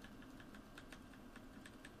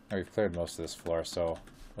 And we've cleared most of this floor, so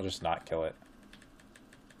we'll just not kill it.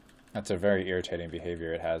 That's a very irritating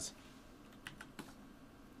behavior it has.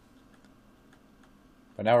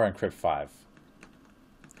 But now we're in Crypt 5.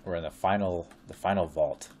 We're in the final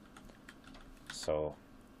vault. So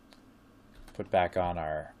put back on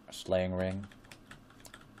our slaying ring.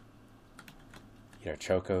 Eat our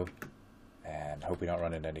choco. And hope we don't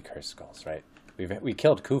run into any cursed skulls, right? We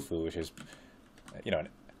killed Khufu, which is, you know, a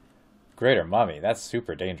greater mummy. That's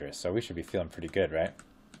super dangerous, so we should be feeling pretty good, right?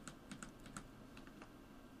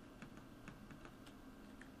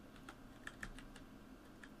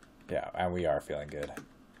 Yeah, and we are feeling good.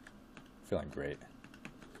 Feeling great.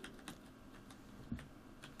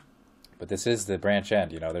 But this is the branch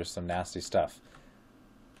end, you know, there's some nasty stuff.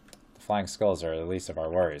 The flying skulls are the least of our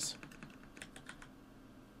worries.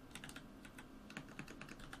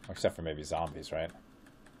 Except for maybe zombies, right?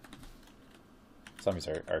 Zombies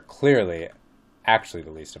are clearly actually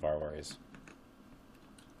the least of our worries.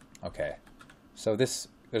 Okay. So there's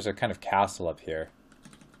a kind of castle up here,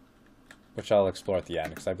 which I'll explore at the end,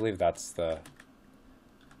 because I believe that's the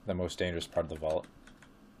most dangerous part of the vault.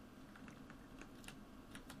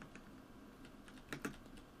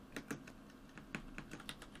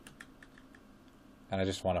 And I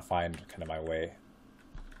just want to find kind of my way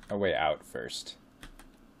out first.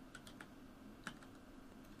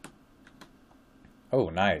 Oh,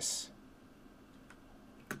 nice.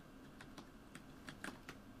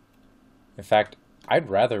 In fact, I'd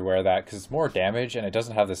rather wear that because it's more damage and it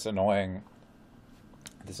doesn't have this annoying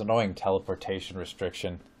teleportation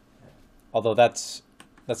restriction. Although that's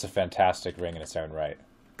a fantastic ring in its own right.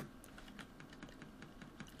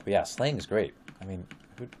 But yeah, slaying is great. I mean,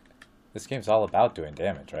 this game's all about doing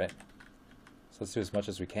damage, right? So let's do as much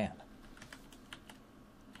as we can.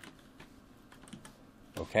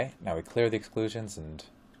 Okay, now we clear the exclusions and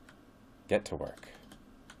get to work.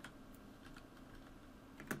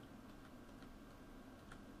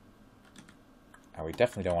 And we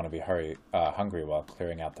definitely don't want to be hungry while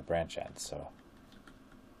clearing out the branch end, so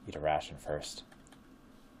eat a ration first.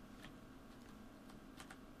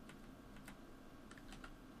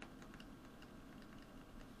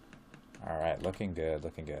 Alright, looking good,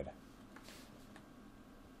 looking good.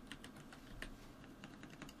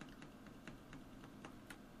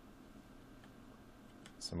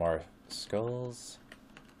 Some more skulls.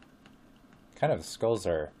 Kind of skulls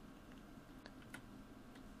are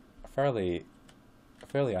fairly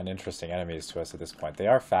uninteresting enemies to us at this point. They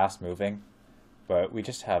are fast moving, but we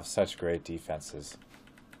just have such great defenses.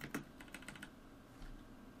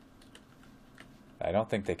 I don't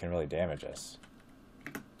think they can really damage us.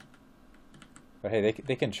 But hey,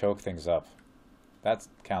 they can choke things up. That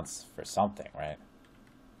counts for something, right?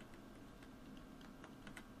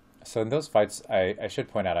 So in those fights, I should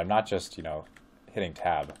point out, I'm not just, you know, hitting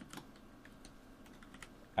tab.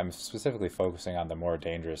 I'm specifically focusing on the more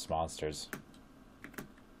dangerous monsters.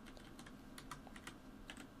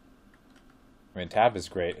 I mean, tab is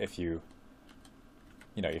great if you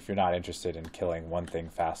know, if you're not interested in killing one thing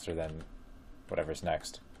faster than whatever's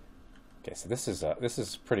next. Okay, so this is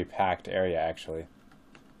a pretty packed area actually,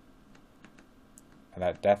 and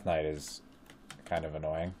that Death Knight is kind of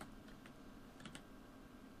annoying,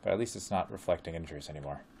 but at least it's not reflecting injuries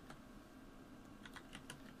anymore.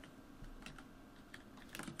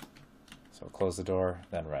 So close the door,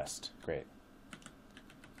 then rest. Great.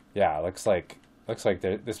 Yeah, looks like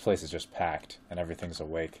this place is just packed and everything's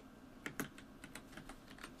awake.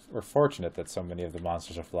 We're fortunate that so many of the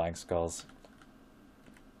monsters are flying skulls.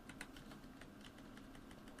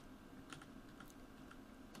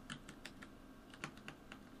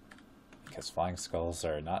 Because flying skulls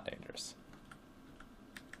are not dangerous.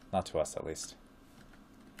 Not to us, at least.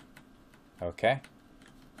 Okay.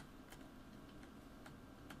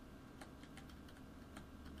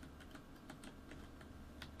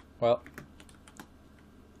 Well.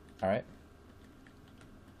 Alright.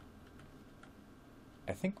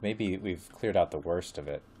 I think maybe we've cleared out the worst of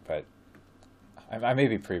it, but I may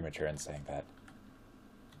be premature in saying that.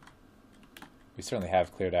 We certainly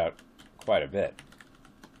have cleared out quite a bit.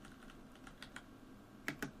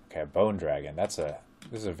 Okay, a bone dragon. This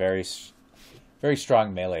is a very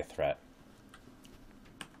strong melee threat.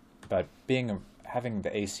 But having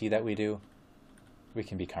the AC that we do, we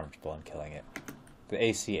can be comfortable in killing it. The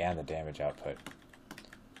AC and the damage output.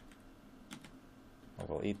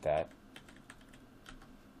 We'll eat that.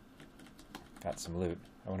 Got some loot.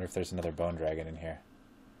 I wonder if there's another bone dragon in here.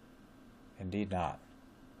 Indeed not.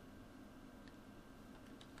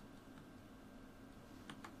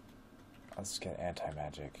 Let's get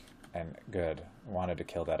anti-magic. And good. Wanted to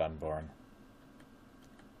kill that unborn.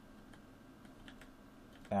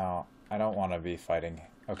 Now, I don't want to be fighting.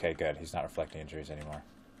 Okay, good. He's not reflecting injuries anymore.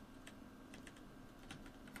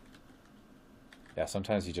 Yeah,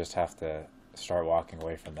 sometimes you just have to start walking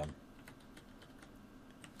away from them.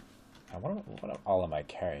 Now, what all am I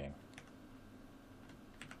carrying?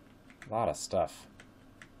 A lot of stuff.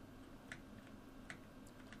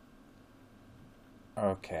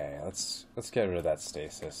 Okay, let's get rid of that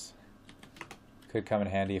stasis. Could come in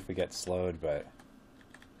handy if we get slowed, but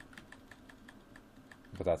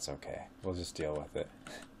that's okay. We'll just deal with it.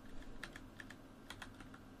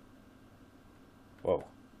 Whoa.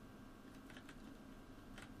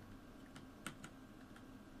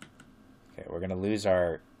 Okay, we're gonna lose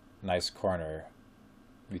our nice corner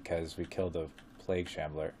because we killed the plague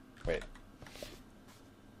shambler. Wait.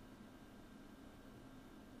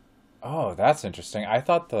 Oh, that's interesting. I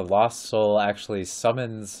thought the Lost Soul actually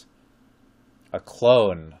summons a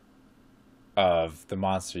clone of the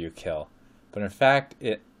monster you kill. But in fact,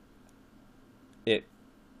 it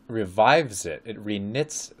revives it. It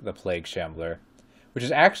reknits the plague shambler, which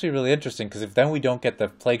is actually really interesting because if then we don't get the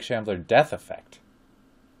plague shambler death effect.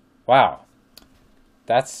 Wow.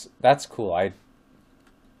 That's cool.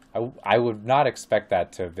 I would not expect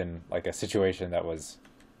that to have been like a situation that was,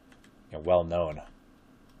 you know, well known.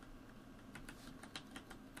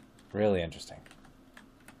 Really interesting.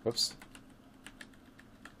 Whoops.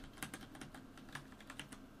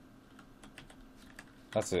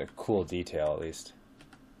 That's a cool detail, at least.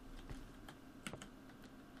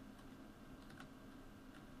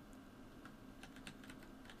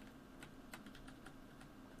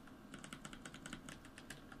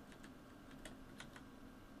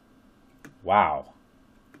 Wow.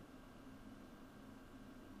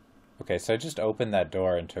 Okay, so I just opened that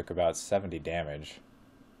door and took about 70 damage.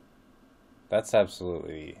 That's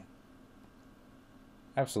absolutely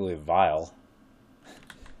vile.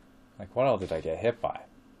 Like, what all did I get hit by?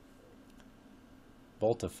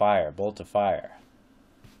 Bolt of fire, bolt of fire.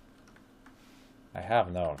 I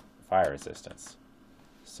have no fire resistance.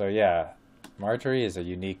 So yeah, Marjorie is a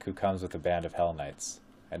unique who comes with a band of Hell Knights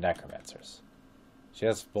and Necromancers. She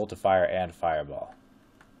has bolt of fire and fireball.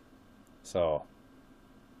 So,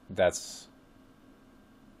 that's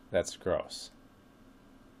gross.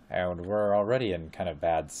 And we're already in kind of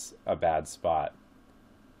a bad spot.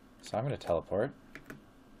 So I'm going to teleport.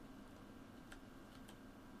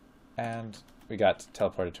 And we got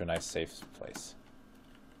teleported to a nice safe place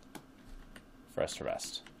for us to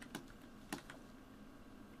rest.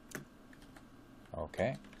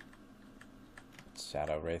 Okay.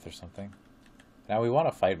 Shadow Wraith or something. Now we want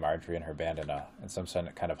to fight Marjorie and her band in some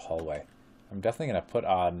kind of hallway. I'm definitely going to put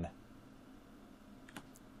on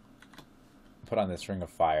this Ring of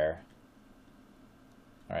Fire.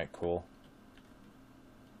 Alright, cool.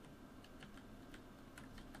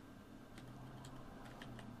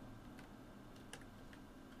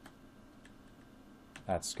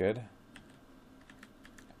 That's good.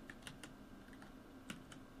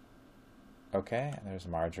 Okay, and there's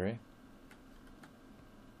Marjorie.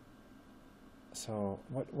 So,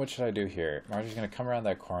 what should I do here? Marjorie's going to come around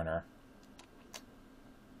that corner.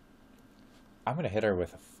 I'm going to hit her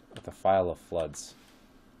with a File of Floods.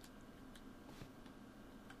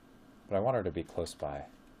 But I want her to be close by.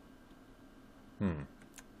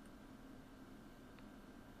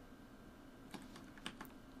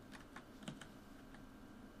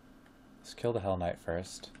 Let's kill the Hell Knight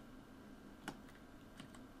first.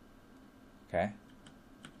 Okay.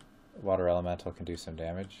 Water Elemental can do some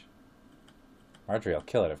damage. Marjorie will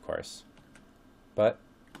kill it, of course. But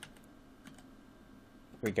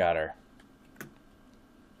we got her.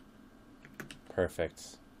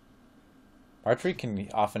 Perfect. Marjorie can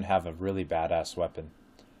often have a really badass weapon.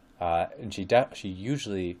 And she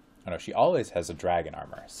usually... Oh no, she always has a dragon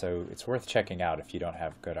armor. So it's worth checking out if you don't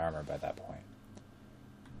have good armor by that point.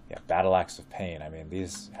 Yeah, Battle Axe of Pain. I mean,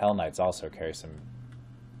 these Hell Knights also carry some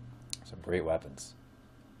great weapons.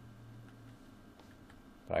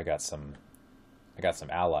 But I got some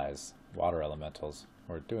allies, water elementals.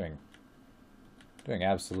 We're doing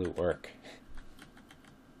absolute work.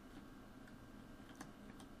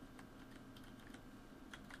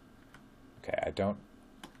 Okay,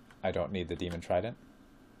 I don't need the Demon Trident.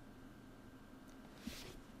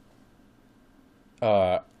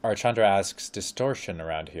 Archandra asks, distortion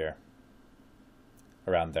around here.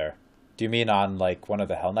 Around there. Do you mean on, like, one of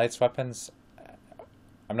the Hell Knight's weapons?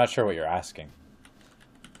 I'm not sure what you're asking.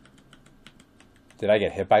 Did I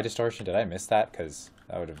get hit by distortion? Did I miss that? Because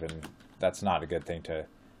that would have been... That's not a good thing to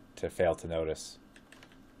fail to notice.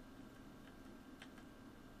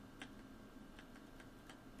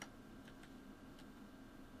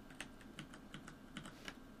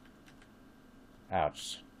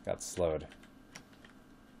 Ouch. Got slowed.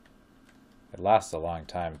 It lasts a long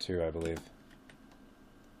time, too, I believe.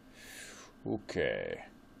 Okay.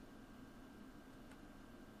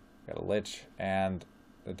 Got a Lich and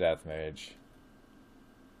the Death Mage.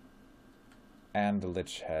 And the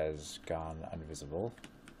Lich has gone invisible.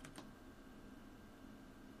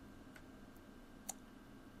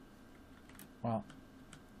 Well,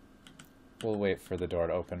 we'll wait for the door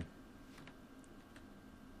to open.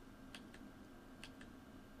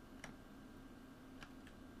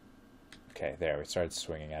 Okay, there, we started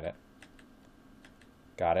swinging at it.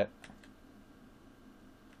 Got it.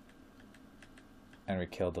 And we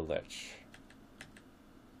killed the Lich.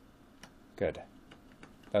 Good.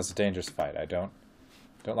 That was a dangerous fight. I don't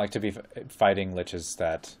like to be fighting Liches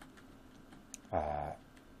that I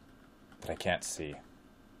can't see.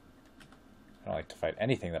 I don't like to fight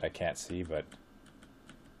anything that I can't see, but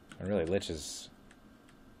really Lich is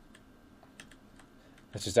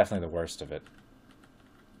definitely the worst of it.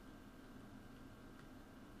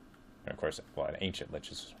 And of course, well, an ancient Lich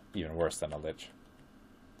is even worse than a Lich.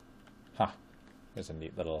 Huh. There's a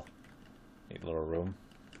neat little room.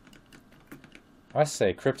 I must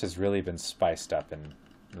say, Crypt has really been spiced up in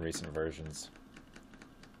recent versions.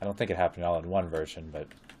 I don't think it happened all in one version, but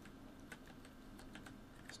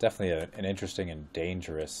it's definitely an interesting and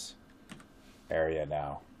dangerous area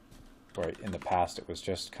now, where in the past it was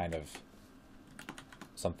just kind of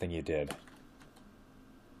something you did.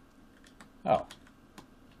 Oh.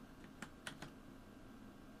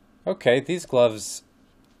 Okay, these gloves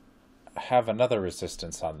have another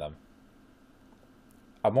resistance on them.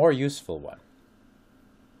 A more useful one.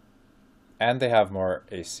 And they have more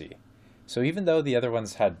AC. So even though the other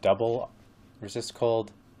ones had double resist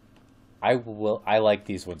cold, I like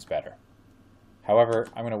these ones better. However,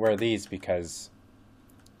 I'm going to wear these because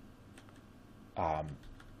they're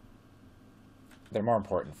more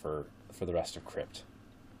important for the rest of Crypt.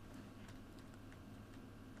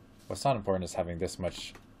 What's not important is having this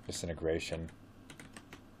much disintegration.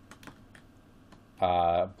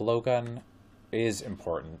 Blowgun is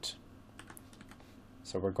important.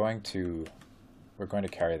 So we're going to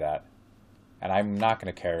carry that. And I'm not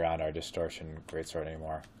going to carry around our Distortion Greatsword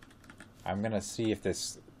anymore. I'm going to see if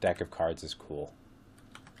this deck of cards is cool.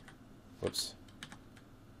 Whoops.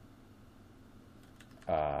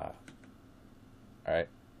 Alright.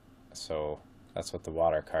 So, that's what the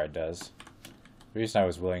water card does. The reason I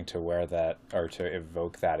was willing to wear that, or to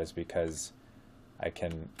evoke that, is because I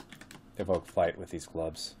can evoke flight with these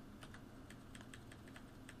gloves.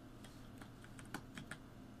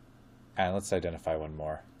 And let's identify one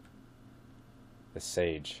more. The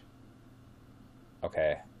Sage.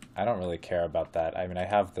 Okay, I don't really care about that. I mean, I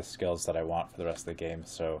have the skills that I want for the rest of the game,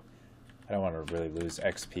 so I don't want to really lose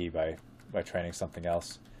XP by training something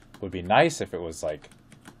else. It would be nice if it was like,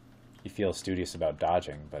 you feel studious about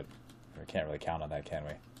dodging, but we can't really count on that, can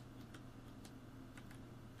we?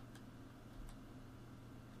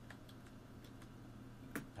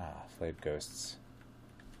 Ah, Flayed Ghosts.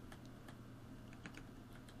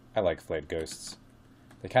 I like Flayed Ghosts.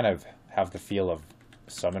 They kind of have the feel of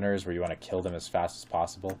summoners where you want to kill them as fast as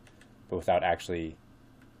possible, but without actually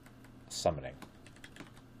summoning.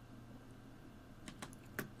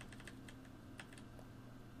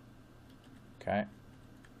 Okay.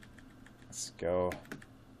 Let's go.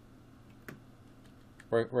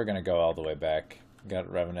 We're gonna go all the way back. We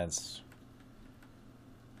got Revenants.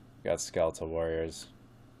 We got Skeletal Warriors.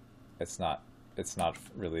 It's not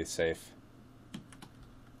really safe.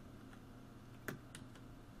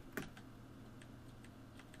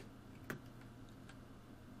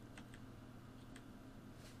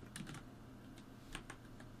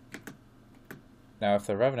 Now, if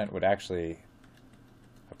the Revenant would actually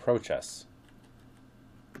approach us,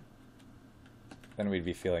 then we'd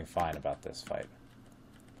be feeling fine about this fight.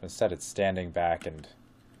 But instead, it's standing back and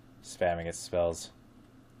spamming its spells.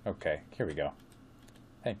 Okay, here we go.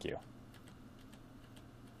 Thank you.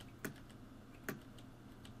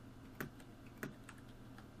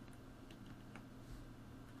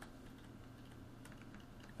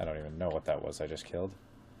 I don't even know what that was I just killed.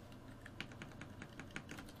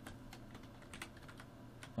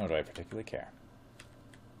 Nor do I particularly care.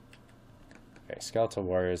 Okay, Skeletal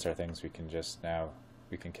Warriors are things we can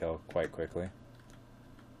kill quite quickly.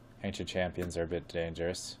 Ancient Champions are a bit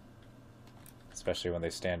dangerous, especially when they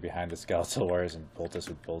stand behind the Skeletal Warriors and pelt us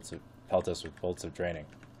with bolts of draining.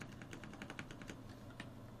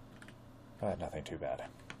 But nothing too bad.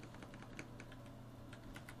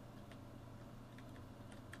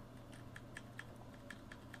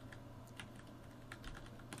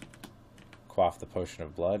 Quaff the Potion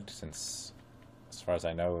of Blood, since, as far as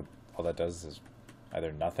I know, all that does is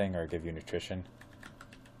either nothing or give you nutrition.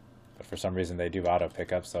 But for some reason they do auto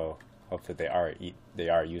pickup, so hopefully they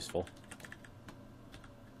are useful.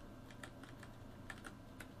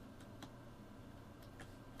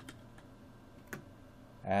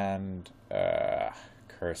 And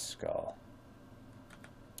Curse Skull.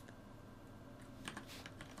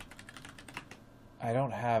 I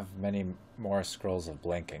don't have many more scrolls of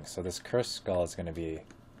blinking, so this Cursed Skull is going to be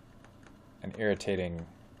an irritating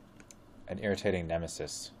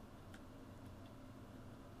nemesis.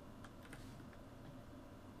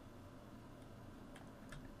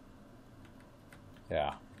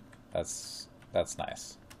 Yeah, that's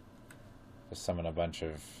nice. Just summon a bunch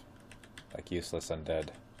of like useless undead.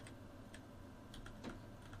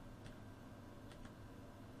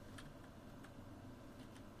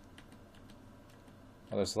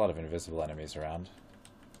 Well, there's a lot of invisible enemies around.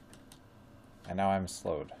 And now I'm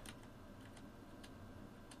slowed.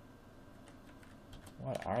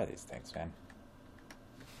 What are these things, man?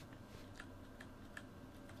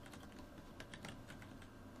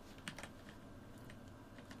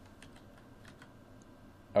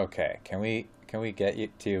 Okay, can we get you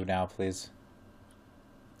to now, please?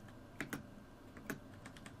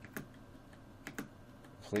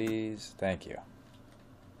 Please, thank you.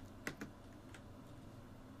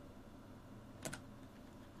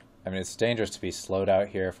 I mean, it's dangerous to be slowed out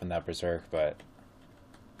here from that berserk, but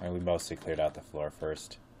I mean, we mostly cleared out the floor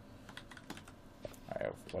first.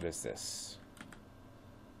 Alright, what is this?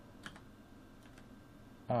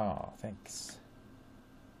 Oh, thanks.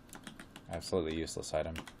 Absolutely useless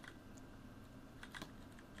item.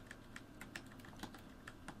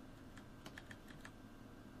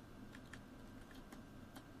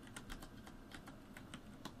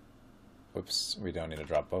 Oops, we don't need to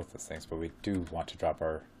drop both those things, but we do want to drop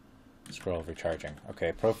our Scroll of Recharging.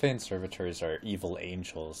 Okay, Profane Servitors are evil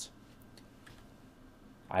angels.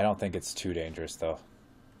 I don't think it's too dangerous, though.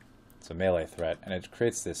 It's a melee threat, and it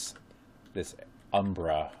creates this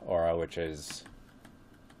Umbra aura, which is,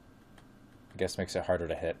 I guess, makes it harder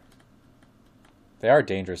to hit. They are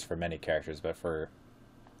dangerous for many characters, but for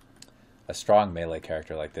a strong melee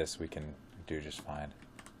character like this, we can do just fine.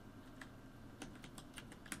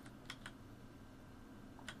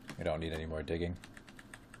 We don't need any more digging.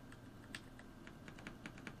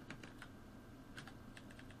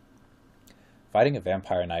 Fighting a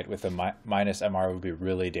Vampire Knight with a minus MR would be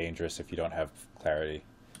really dangerous if you don't have clarity.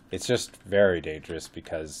 It's just very dangerous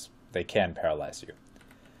because they can paralyze you.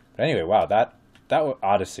 But anyway, wow, that was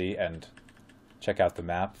Odyssey, and check out the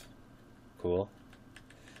map. Cool.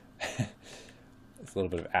 It's a little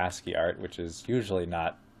bit of ASCII art, which is usually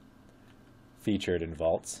not featured in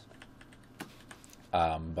vaults.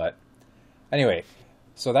 But anyway,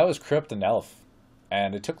 so that was Crypt and Elf,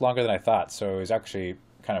 and it took longer than I thought, so it was actually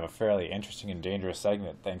kind of a fairly interesting and dangerous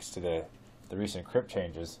segment thanks to the recent Crypt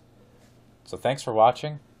changes. So thanks for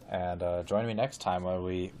watching, and join me next time when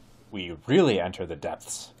we really enter the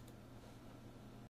depths.